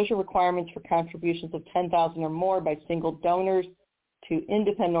disclosure requirements for contributions of $10,000 or more by single donors to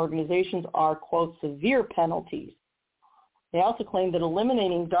independent organizations are, quote, severe penalties. They also claim that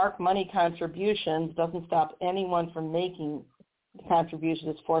eliminating dark money contributions doesn't stop anyone from making the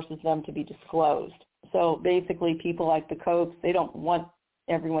contributions, it forces them to be disclosed. So basically people like the Kochs, they don't want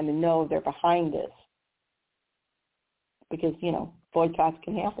everyone to know they're behind this because, boycotts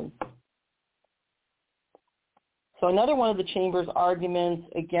can happen. So another one of the Chamber's arguments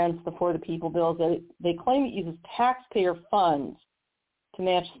against the For the People bill is that they claim it uses taxpayer funds to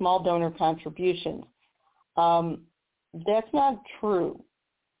match small donor contributions. That's not true.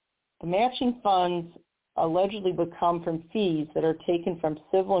 The matching funds allegedly would come from fees that are taken from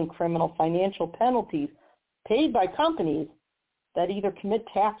civil and criminal financial penalties paid by companies that either commit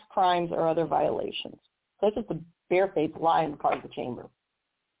tax crimes or other violations. So that's just a barefaced lie on the part of the Chamber.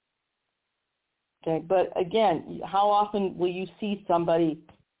 Okay, but again, how often will you see somebody,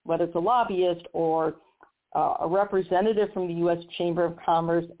 whether it's a lobbyist or a representative from the U.S. Chamber of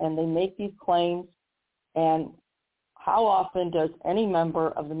Commerce, and they make these claims, and how often does any member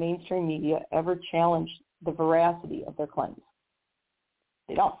of the mainstream media ever challenge the veracity of their claims?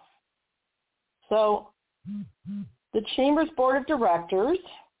 They don't. So the Chamber's board of directors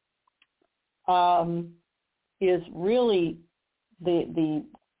is really the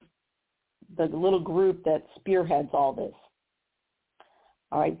little group that spearheads all this.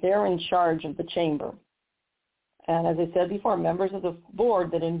 All right, they're in charge of the Chamber. And as I said before, members of the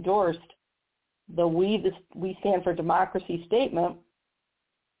board that endorsed the We Stand for Democracy statement,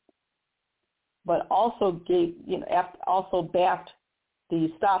 but also also backed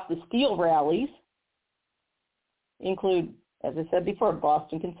the Stop the Steal rallies, include, as I said before,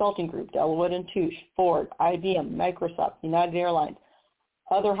 Boston Consulting Group, Deloitte and Touche, Ford, IBM, Microsoft, United Airlines,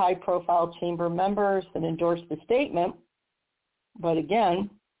 other high-profile Chamber members that endorsed the statement, but again,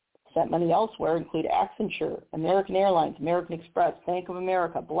 sent money elsewhere, include Accenture, American Airlines, American Express, Bank of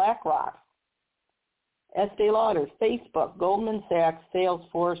America, BlackRock, Estee Lauder, Facebook, Goldman Sachs,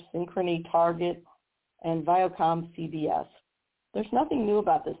 Salesforce, Synchrony, Target, and Viacom CBS. There's nothing new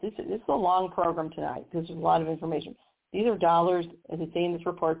about this. This is a long program tonight because there's a lot of information. These are dollars, as I say in this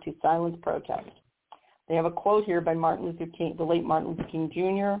report, to silence protest. They have a quote here by Martin Luther King, the late Martin Luther King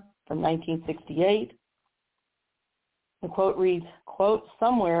Jr., from 1968. The quote reads, quote,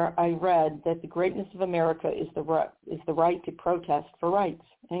 "Somewhere I read that the greatness of America is the right to protest for rights,"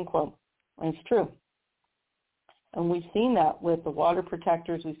 end quote. And it's true. And we've seen that with the water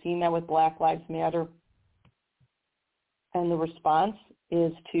protectors. We've seen that with Black Lives Matter. And the response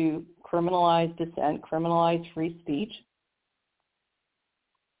is to criminalize dissent, criminalize free speech.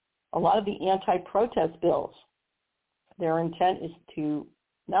 A lot of the anti-protest bills, their intent is to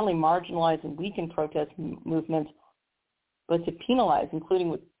not only marginalize and weaken protest movements, but to penalize, including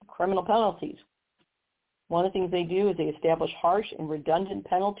with criminal penalties. One of the things they do is they establish harsh and redundant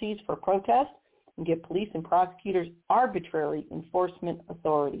penalties for protest and give police and prosecutors arbitrary enforcement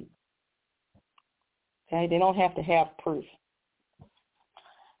authority. Okay, they don't have to have proof.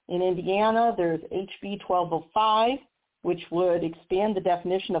 In Indiana, there's HB 1205, which would expand the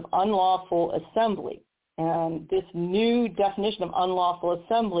definition of unlawful assembly. And this new definition of unlawful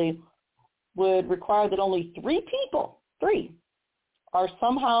assembly would require that only three people, are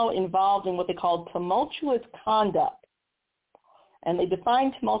somehow involved in what they call tumultuous conduct. And they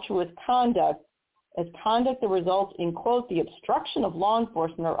define tumultuous conduct as conduct that results in, quote, the obstruction of law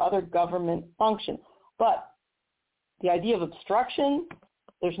enforcement or other government function. But the idea of obstruction,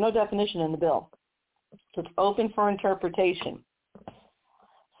 there's no definition in the bill. So it's open for interpretation.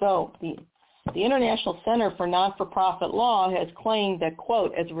 So the International Center for Non-for-Profit Law has claimed that,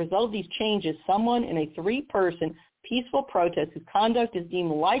 quote, as a result of these changes, someone in a three-person peaceful protest whose conduct is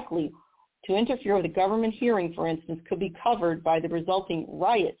deemed likely to interfere with a government hearing, for instance, could be covered by the resulting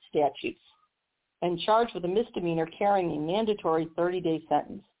riot statutes and charged with a misdemeanor carrying a mandatory 30-day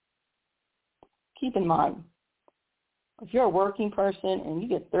sentence. Keep in mind, if you're a working person and you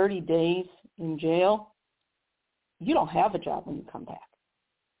get 30 days in jail, you don't have a job when you come back.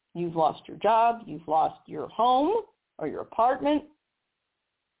 You've lost your job, you've lost your home or your apartment.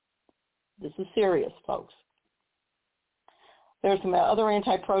 This is serious, folks. There's some other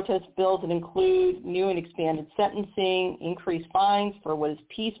anti-protest bills that include new and expanded sentencing, increased fines for what is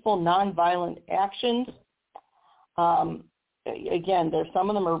peaceful, nonviolent actions. Again, some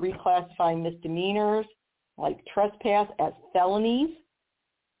of them are reclassifying misdemeanors like trespass as felonies.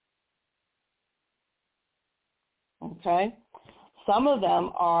 Okay? Some of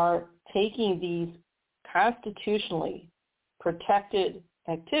them are taking these constitutionally protected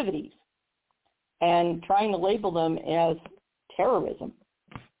activities and trying to label them as terrorism,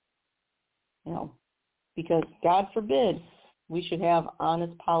 because God forbid we should have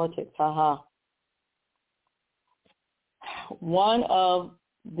honest politics. One of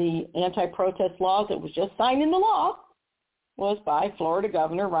the anti-protest laws that was just signed into law was by Florida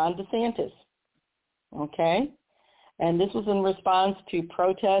Governor Ron DeSantis. Okay? And this was in response to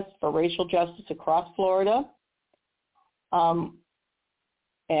protests for racial justice across Florida. And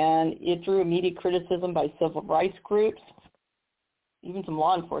it drew immediate criticism by civil rights groups, even some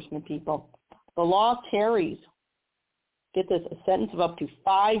law enforcement people. The law carries, get this, a sentence of up to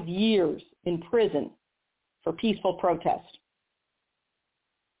 5 years in prison for peaceful protest.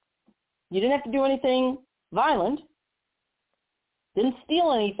 You didn't have to do anything violent, didn't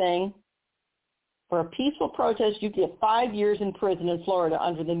steal anything. For a peaceful protest, you get 5 years in prison in Florida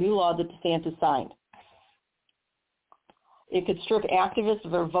under the new law that DeSantis signed. It could strip activists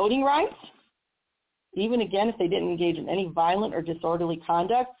of their voting rights, even again if they didn't engage in any violent or disorderly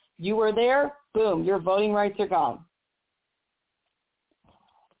conduct. You were there, boom, your voting rights are gone.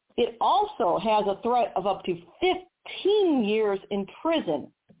 It also has a threat of up to 15 years in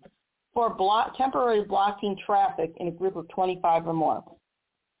prison for temporarily blocking traffic in a group of 25 or more.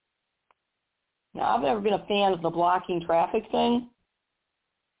 Now, I've never been a fan of the blocking traffic thing.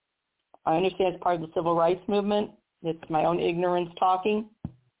 I understand it's part of the civil rights movement. It's my own ignorance talking.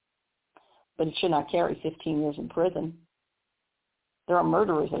 But it should not carry 15 years in prison. There are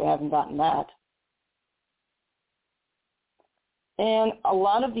murderers that haven't gotten that. And a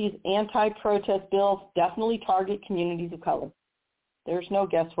lot of these anti-protest bills definitely target communities of color. There's no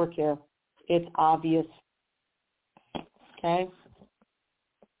guesswork here. It's obvious. Okay?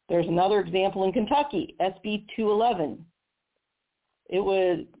 There's another example in Kentucky, SB 211. It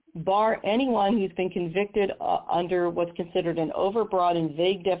would bar anyone who's been convicted under what's considered an overbroad and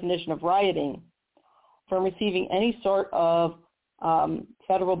vague definition of rioting from receiving any sort of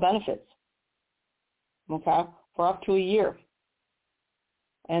federal benefits, okay, for up to a year.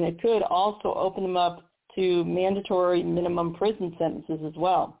 And it could also open them up to mandatory minimum prison sentences as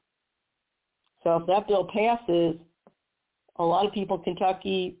well. So if that bill passes, a lot of people in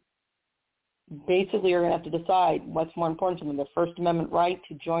Kentucky basically are going to have to decide what's more important to them, their First Amendment right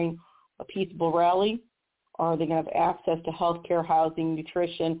to join a peaceable rally, or are they going to have access to health care, housing,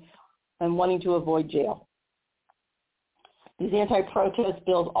 nutrition, and wanting to avoid jail. These anti-protest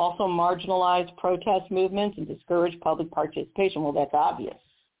bills also marginalize protest movements and discourage public participation. Well, that's obvious.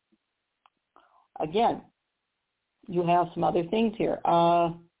 Again, you have some other things here.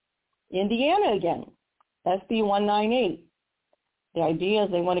 Indiana again, SB 198. The idea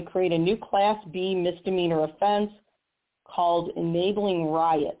is they want to create a new Class B misdemeanor offense called enabling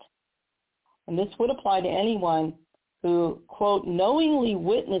riot. And this would apply to anyone who, quote, knowingly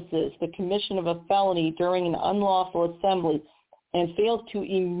witnesses the commission of a felony during an unlawful assembly and fails to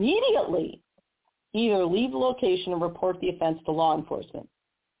immediately either leave the location or report the offense to law enforcement.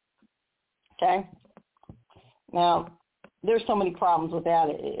 Okay? Now, there's so many problems with that,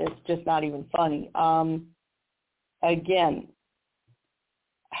 it's just not even funny. Again,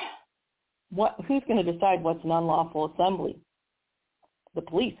 who's going to decide what's an unlawful assembly? The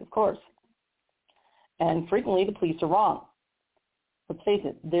police, of course. And frequently the police are wrong. Let's face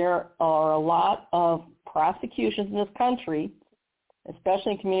it, there are a lot of prosecutions in this country,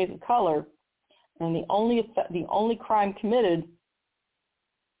 especially in communities of color, and the only crime committed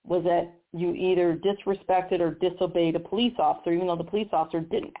was that you either disrespected or disobeyed a police officer, even though the police officer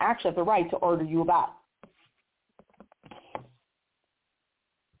didn't actually have the right to order you about.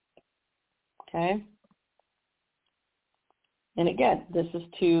 Okay? And again, this is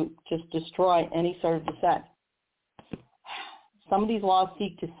to just destroy any sort of dissent. Some of these laws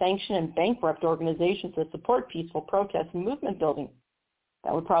seek to sanction and bankrupt organizations that support peaceful protest and movement building.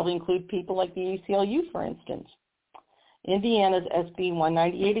 That would probably include people like the ACLU, for instance. Indiana's SB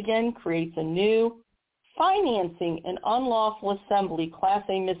 198 again creates a new financing an unlawful assembly Class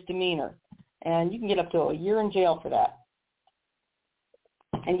A misdemeanor. And you can get up to a year in jail for that.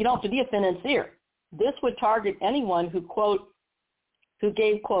 And you don't have to be a financier. This would target anyone who, quote, who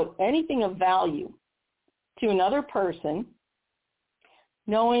gave, quote, anything of value to another person,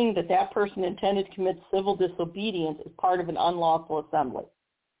 knowing that that person intended to commit civil disobedience as part of an unlawful assembly.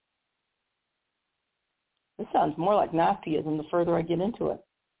 This sounds more like Nazism the further I get into it.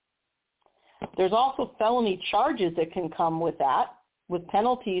 There's also felony charges that can come with that, with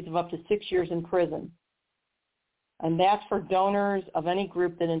penalties of up to 6 years in prison. And that's for donors of any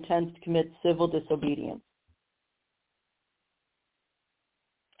group that intends to commit civil disobedience.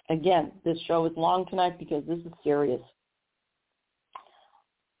 Again, this show is long tonight because this is serious.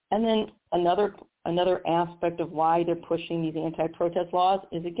 And then another aspect of why they're pushing these anti-protest laws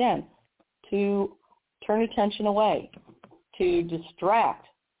is, again, to turn attention away, to distract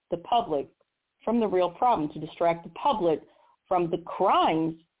the public from the real problem, to distract the public from the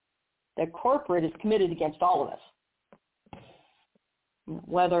crimes that corporate has committed against all of us.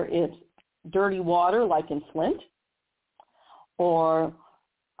 Whether it's dirty water like in Flint or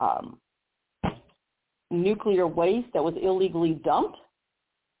nuclear waste that was illegally dumped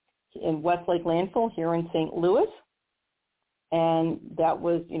in Westlake Landfill here in St. Louis, and that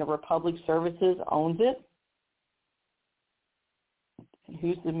was, Republic Services owns it. And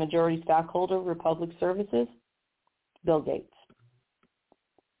who's the majority stockholder of Republic Services? Bill Gates.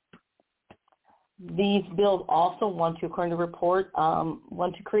 These bills also want to, according to the report,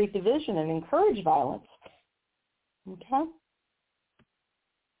 want to create division and encourage violence. Okay?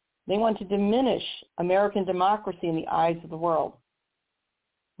 They want to diminish American democracy in the eyes of the world.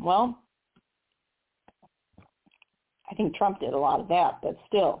 Well, I think Trump did a lot of that, but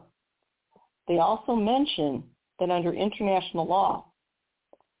still. They also mention that under international law,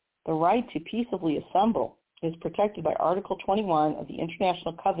 the right to peaceably assemble is protected by Article 21 of the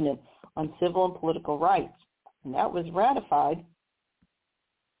International Covenant on Civil and Political Rights, and that was ratified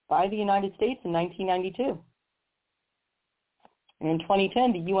by the United States in 1992. And in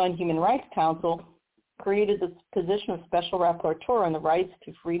 2010, the UN Human Rights Council created the position of Special Rapporteur on the rights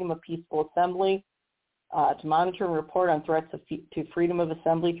to freedom of peaceful assembly, to monitor and report on threats to freedom of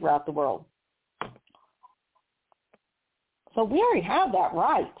assembly throughout the world. So we already have that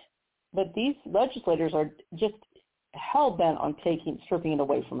right, but these legislators are just hell-bent on stripping it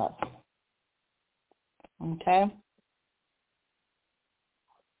away from us. Okay?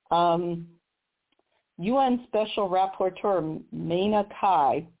 UN Special Rapporteur Maina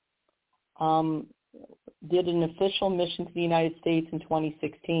Kai did an official mission to the United States in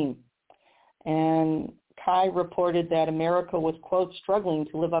 2016. And Kai reported that America was, quote, struggling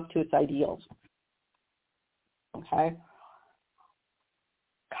to live up to its ideals. Okay?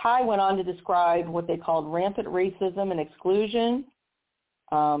 Kai went on to describe what they called rampant racism and exclusion,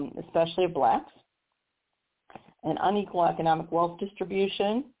 especially of blacks, and unequal economic wealth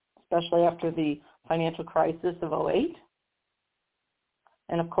distribution, especially after the financial crisis of 2008.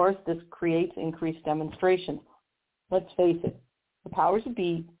 And, of course, this creates increased demonstrations. Let's face it, the powers that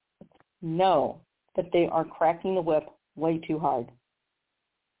be know that they are cracking the whip way too hard.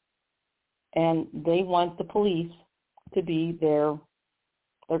 And they want the police to be their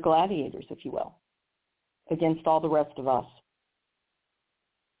gladiators, if you will, against all the rest of us.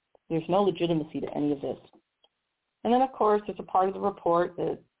 There's no legitimacy to any of this. And then, of course, there's a part of the report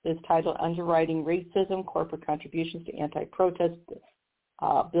that is titled Underwriting Racism, Corporate Contributions to Anti-Protest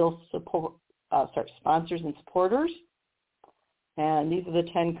Bill Sponsors and Supporters. And these are the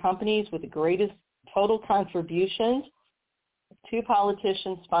 10 companies with the greatest total contributions to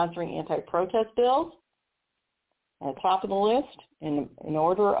politicians sponsoring anti-protest bills. At the top of the list, in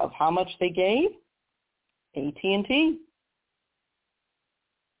order of how much they gave, AT&T,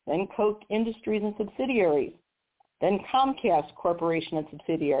 then Koch Industries and subsidiaries, then Comcast Corporation and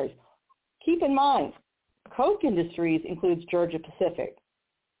subsidiaries. Keep in mind, Koch Industries includes Georgia Pacific.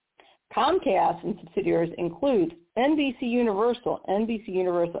 Comcast and subsidiaries include NBC Universal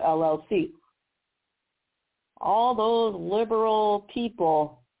LLC. All those liberal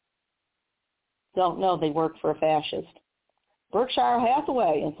people don't know they work for a fascist. Berkshire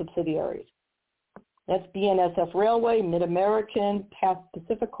Hathaway and subsidiaries. That's BNSF Railway, Mid-American,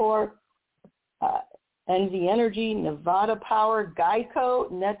 Pacificor, NV Energy, Nevada Power,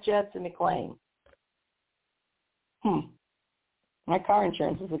 Geico, NetJets, and McLean. My car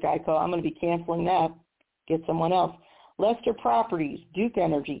insurance is a Geico. I'm going to be canceling that. Get someone else. Lester Properties, Duke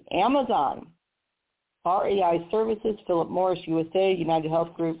Energy, Amazon, RAI Services, Philip Morris USA, United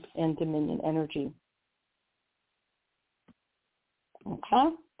Health Group, and Dominion Energy. Okay.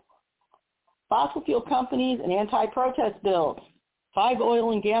 Fossil fuel companies and anti-protest bills. 5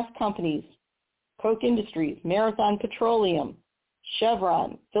 oil and gas companies. Koch Industries, Marathon Petroleum,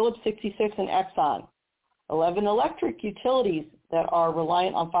 Chevron, Phillips 66, and Exxon. 11 electric utilities that are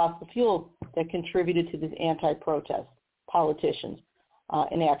reliant on fossil fuels that contributed to this anti-protest politicians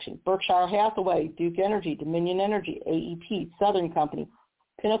in action. Berkshire Hathaway, Duke Energy, Dominion Energy, AEP, Southern Company,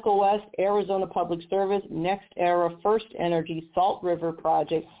 Pinnacle West, Arizona Public Service, Next Era, First Energy, Salt River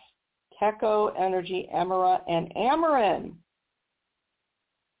Project, Teco Energy, Emera, and Ameren.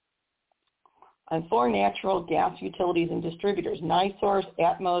 And 4 natural gas utilities and distributors, NiSource,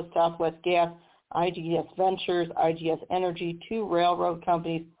 Atmos, Southwest Gas, IGS Ventures, IGS Energy, 2 railroad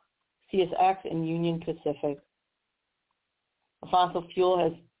companies, CSX, and Union Pacific. The fossil fuel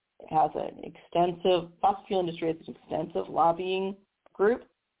industry has an extensive lobbying group,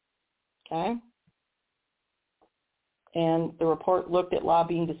 okay? And the report looked at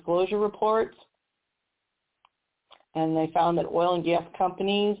lobbying disclosure reports, and they found that oil and gas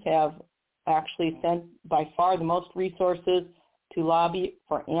companies have actually sent by far the most resources to lobby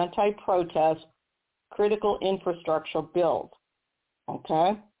for anti-protest critical infrastructure bills,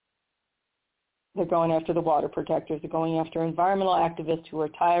 okay? They're going after the water protectors. They're going after environmental activists who are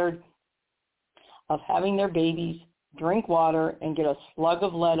tired of having their babies drink water and get a slug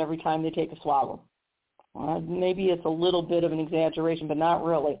of lead every time they take a swallow. Maybe it's a little bit of an exaggeration, but not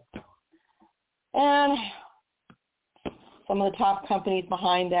really. And some of the top companies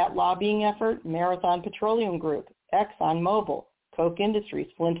behind that lobbying effort, Marathon Petroleum Group, ExxonMobil, Koch Industries,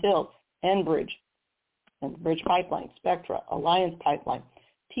 Flint Hills, Enbridge Pipeline, Spectra, Alliance Pipeline,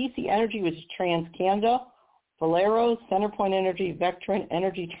 TC Energy, which is TransCanada, Valero, Centerpoint Energy, Vectren,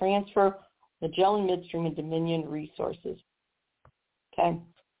 Energy Transfer, Magellan Midstream, and Dominion Resources. Okay?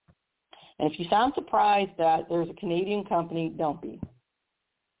 And if you sound surprised that there's a Canadian company, don't be.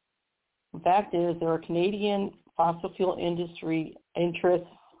 The fact is there are Canadian fossil fuel industry interests,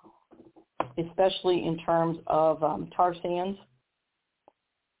 especially in terms of tar sands,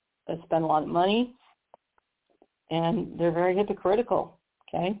 that spend a lot of money, and they're very hypocritical,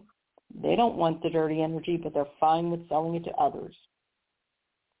 okay? They don't want the dirty energy, but they're fine with selling it to others,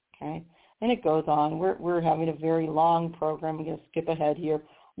 okay? And it goes on. We're having a very long program. I'm going to skip ahead here.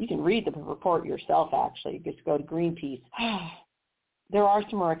 You can read the report yourself, actually. You just go to Greenpeace. There are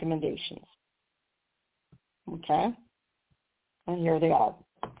some recommendations, okay? And here they are.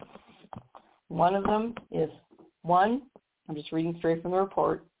 One of them is, I'm just reading straight from the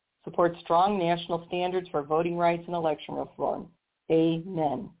report, support strong national standards for voting rights and election reform.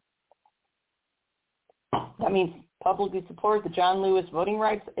 Amen. That means publicly support the John Lewis Voting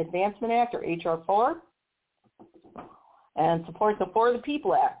Rights Advancement Act, or H.R. 4, and support the For the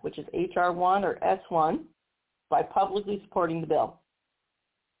People Act, which is H.R. 1 or S1, by publicly supporting the bill.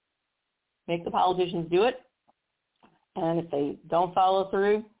 Make the politicians do it, and if they don't follow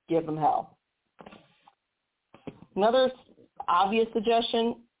through, give them hell. Another obvious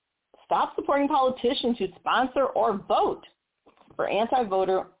suggestion, stop supporting politicians who sponsor or vote for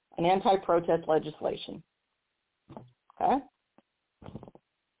anti-voter and anti-protest legislation. Okay?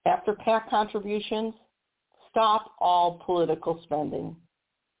 After PAC contributions, stop all political spending.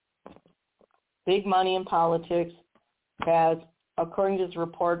 Big money in politics has, according to this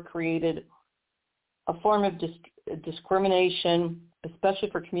report, created a form of discrimination, especially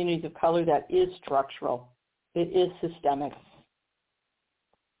for communities of color, that is structural. It is systemic.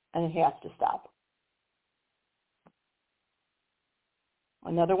 And it has to stop.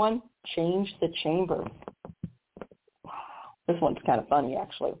 Another one, change the chamber. This one's kind of funny,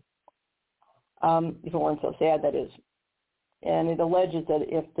 actually. If it weren't so sad, that is. And it alleges that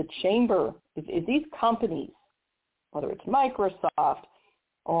if the chamber, if these companies, whether it's Microsoft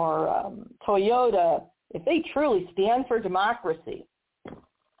or Toyota, if they truly stand for democracy,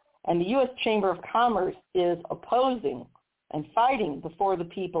 and the U.S. Chamber of Commerce is opposing and fighting the For the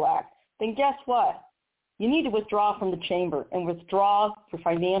People Act, then guess what? You need to withdraw from the chamber and withdraw for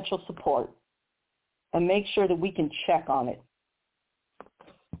financial support and make sure that we can check on it.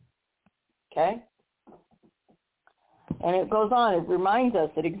 Okay? And it goes on. It reminds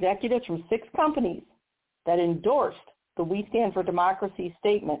us that executives from 6 companies that endorsed the We Stand for Democracy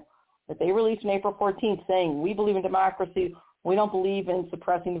statement that they released on April 14th saying, we believe in democracy, we don't believe in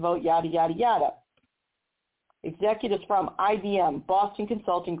suppressing the vote, yada, yada, yada. Executives from IBM, Boston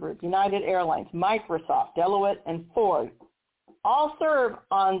Consulting Group, United Airlines, Microsoft, Deloitte, and Ford all serve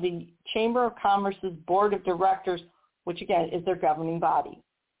on the Chamber of Commerce's board of directors, which again is their governing body.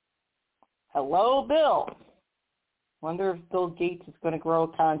 Hello, Bill. Wonder if Bill Gates is going to grow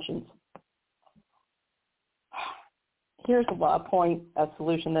a conscience. Here's a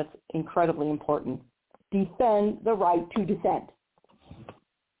solution that's incredibly important. Defend the right to dissent.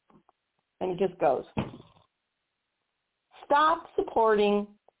 And it just goes. Stop supporting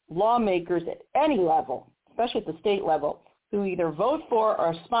lawmakers at any level, especially at the state level, who either vote for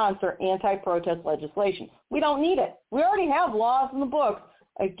or sponsor anti-protest legislation. We don't need it. We already have laws in the book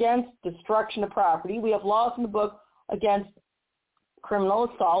against destruction of property. We have laws in the book against criminal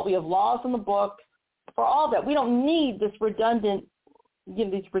assault. We have laws in the book for all that. We don't need these redundant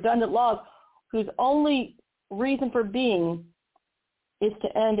laws whose only reason for being is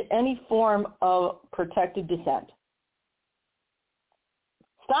to end any form of protected dissent.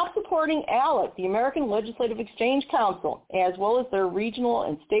 Stop supporting ALEC, the American Legislative Exchange Council, as well as their regional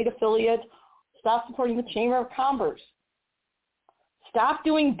and state affiliates. Stop supporting the Chamber of Commerce. Stop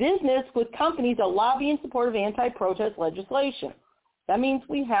doing business with companies that lobby in support of anti-protest legislation. That means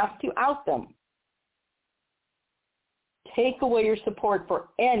we have to out them. Take away your support for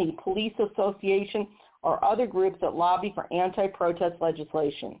any police association or other groups that lobby for anti-protest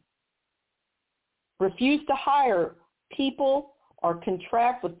legislation. Refuse to hire people or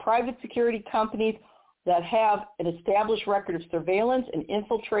contract with private security companies that have an established record of surveillance and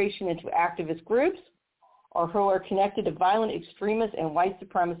infiltration into activist groups or who are connected to violent extremist and white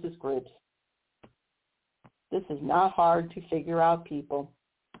supremacist groups. This is not hard to figure out, people.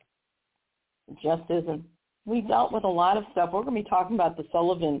 It just isn't. We dealt with a lot of stuff. We're going to be talking about the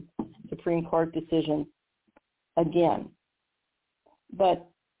Sullivan Supreme Court decision again. But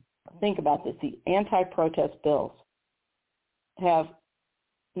think about this. The anti-protest bills they're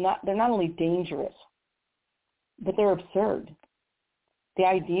not only dangerous, but they're absurd. The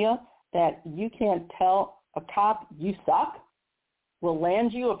idea that you can't tell a cop you suck will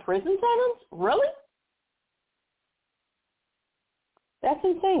land you a prison sentence? Really? That's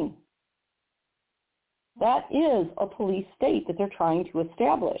insane. That is a police state that they're trying to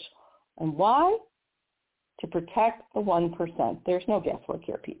establish. And why? To protect the 1%. There's no guesswork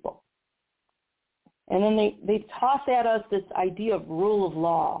here, people. And then they toss at us this idea of rule of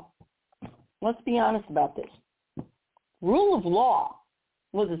law. Let's be honest about this. Rule of law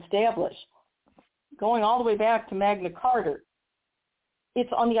was established going all the way back to Magna Carta.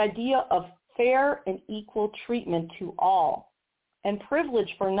 It's on the idea of fair and equal treatment to all and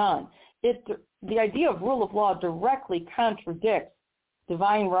privilege for none. The idea of rule of law directly contradicts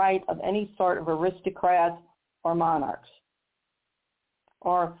divine right of any sort of aristocrats or monarchs.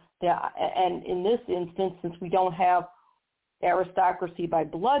 And in this instance, since we don't have aristocracy by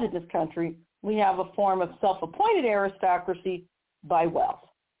blood in this country, we have a form of self-appointed aristocracy by wealth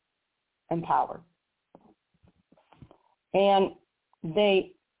and power. And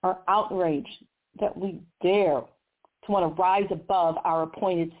they are outraged that we dare to want to rise above our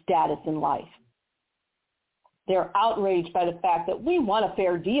appointed status in life. They're outraged by the fact that we want a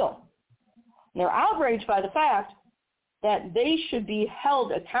fair deal. They're outraged by the fact that they should be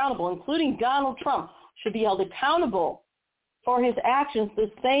held accountable, including Donald Trump, should be held accountable for his actions the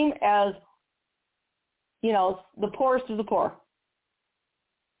same as, the poorest of the poor.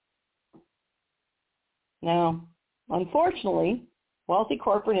 Now, unfortunately, wealthy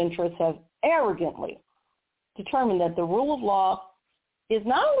corporate interests have arrogantly determined that the rule of law is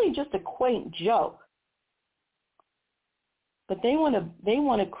not only just a quaint joke, but they want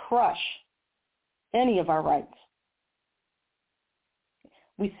to crush any of our rights.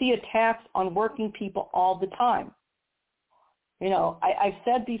 We see attacks on working people all the time. You know, I've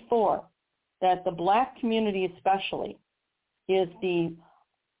said before that the black community especially is the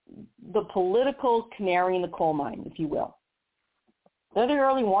political canary in the coal mine, if you will. They're the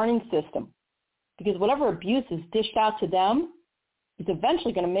early warning system, because whatever abuse is dished out to them is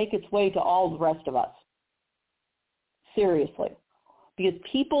eventually going to make its way to all the rest of us. Seriously. Because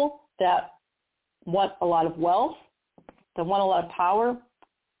people that want a lot of wealth, that want a lot of power,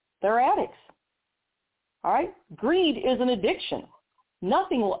 they're addicts. All right? Greed is an addiction.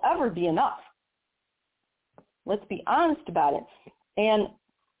 Nothing will ever be enough. Let's be honest about it. And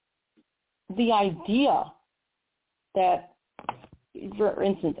the idea that, for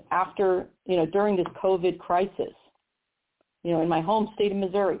instance, after, during this COVID crisis, in my home state of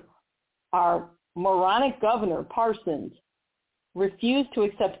Missouri, our moronic governor, Parsons, refused to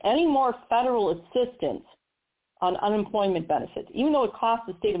accept any more federal assistance on unemployment benefits, even though it cost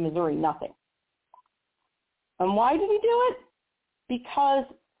the state of Missouri nothing. And why did he do it? Because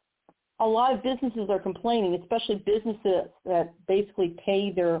a lot of businesses are complaining, especially businesses that basically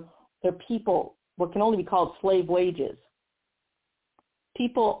pay their people what can only be called slave wages.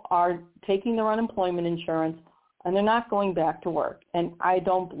 People are taking their unemployment insurance and they're not going back to work. And I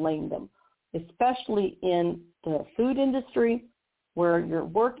don't blame them, especially in the food industry where you're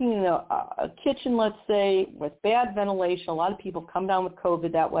working in a kitchen, let's say, with bad ventilation. A lot of people come down with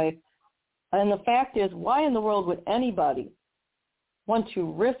COVID that way. And the fact is, why in the world would anybody want to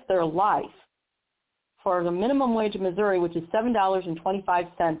risk their life for the minimum wage in Missouri, which is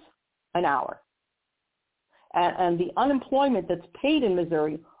 $7.25 an hour? And the unemployment that's paid in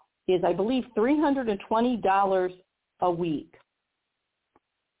Missouri is, I believe, $320 a week.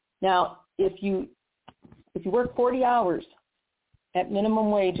 Now, if you work 40 hours at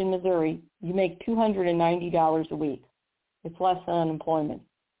minimum wage in Missouri, you make $290 a week. It's less than unemployment.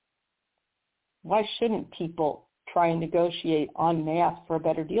 Why shouldn't people try and negotiate en masse for a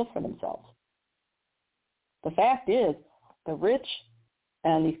better deal for themselves? The fact is, the rich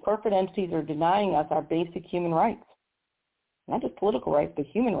and these corporate entities are denying us our basic human rights. Not just political rights, but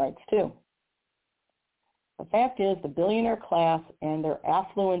human rights too. The fact is, the billionaire class and their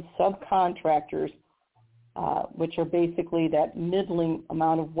affluent subcontractors, which are basically that middling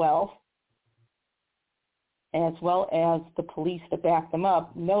amount of wealth, as well as the police that back them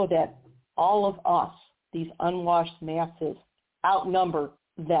up, know that all of us, these unwashed masses, outnumber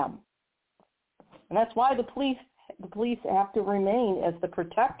them. And that's why the police have to remain as the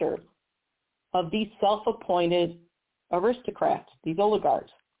protector of these self-appointed aristocrats, these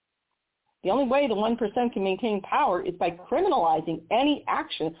oligarchs. The only way the 1% can maintain power is by criminalizing any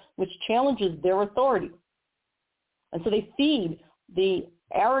action which challenges their authority. And so they feed the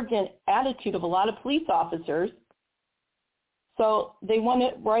arrogant attitude of a lot of police officers. So they want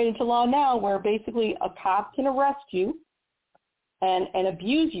it right into law now where basically a cop can arrest you and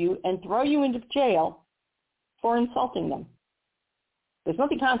abuse you and throw you into jail for insulting them. There's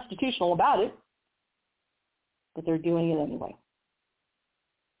nothing constitutional about it, but they're doing it anyway.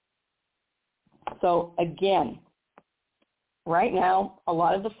 So again, right now, a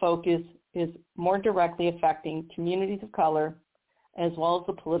lot of the focus is more directly affecting communities of color as well as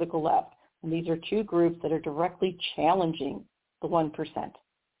the political left. And these are two groups that are directly challenging the 1%.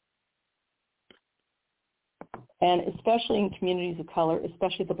 And especially in communities of color,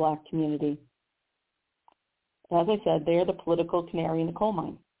 especially the black community. As I said, they're the political canary in the coal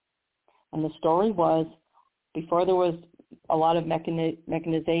mine. And the story was, before there was a lot of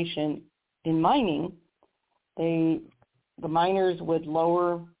mechanization in mining, the miners would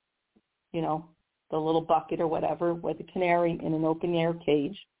lower, the little bucket or whatever with a canary in an open air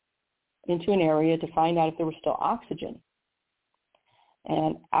cage into an area to find out if there was still oxygen.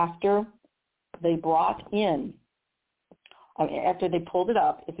 And after they after they pulled it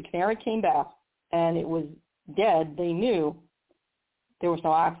up, if the canary came back and it was dead, they knew there was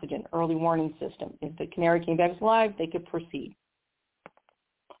no oxygen, early warning system. If the canary came back alive, they could proceed.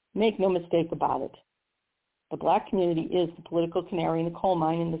 Make no mistake about it. The black community is the political canary in the coal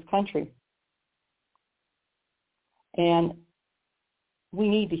mine in this country. And we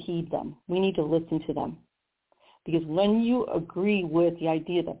need to heed them. We need to listen to them. Because when you agree with the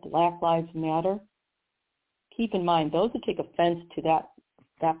idea that Black Lives Matter, keep in mind, those that take offense to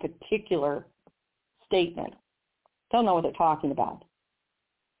that particular statement don't know what they're talking about.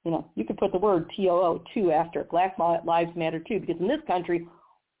 You can put the word TOO2 after it, Black Lives Matter too, because in this country,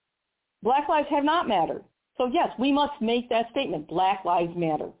 Black lives have not mattered. So yes, we must make that statement, Black Lives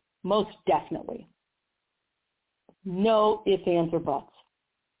Matter, most definitely. No ifs, ands, or buts.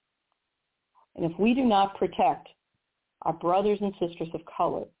 And if we do not protect our brothers and sisters of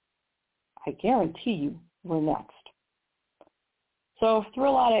color, I guarantee you we're next. So threw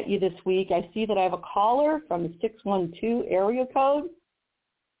a lot at you this week. I see that I have a caller from the 612 area code.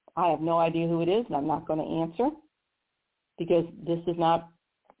 I have no idea who it is, and I'm not going to answer because this is not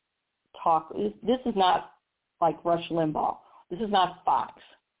like Rush Limbaugh. This is not Fox.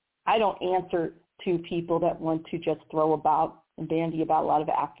 I don't answer to people that want to just throw about and bandy about a lot of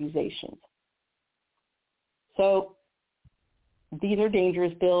accusations. So these are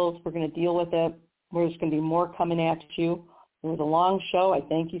dangerous bills. We're going to deal with it. There's going to be more coming at you. It was a long show. I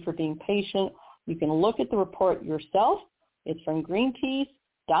thank you for being patient. You can look at the report yourself. It's from Greenpeace,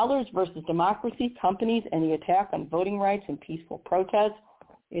 Dollars versus Democracy, Companies, and the Attack on Voting Rights and Peaceful Protests.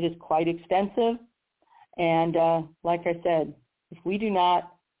 It is quite extensive. And like I said, if we do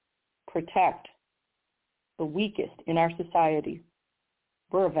not protect the weakest in our society,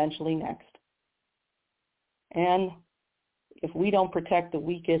 we're eventually next. And if we don't protect the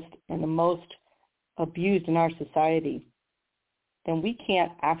weakest and the most abused in our society, then we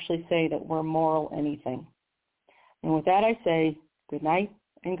can't actually say that we're moral anything. And with that I say, good night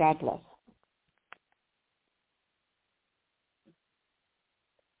and God bless.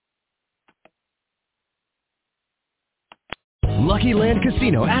 Lucky Land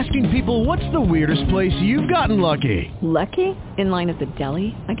Casino, asking people, what's the weirdest place you've gotten lucky? Lucky? In line at the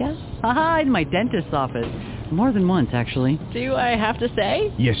deli, I guess? Aha, in my dentist's office. More than once, actually. Do I have to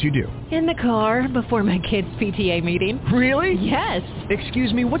say? Yes, you do. In the car before my kids' PTA meeting. Really? Yes.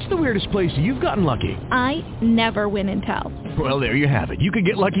 Excuse me, what's the weirdest place you've gotten lucky? I never win and tell. Well, there you have it. You can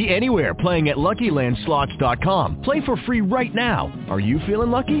get lucky anywhere, playing at LuckyLandSlots.com. Play for free right now. Are you feeling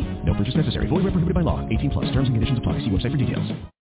lucky? No purchase necessary. Void where prohibited by law. 18+. Terms and conditions apply. See website for details.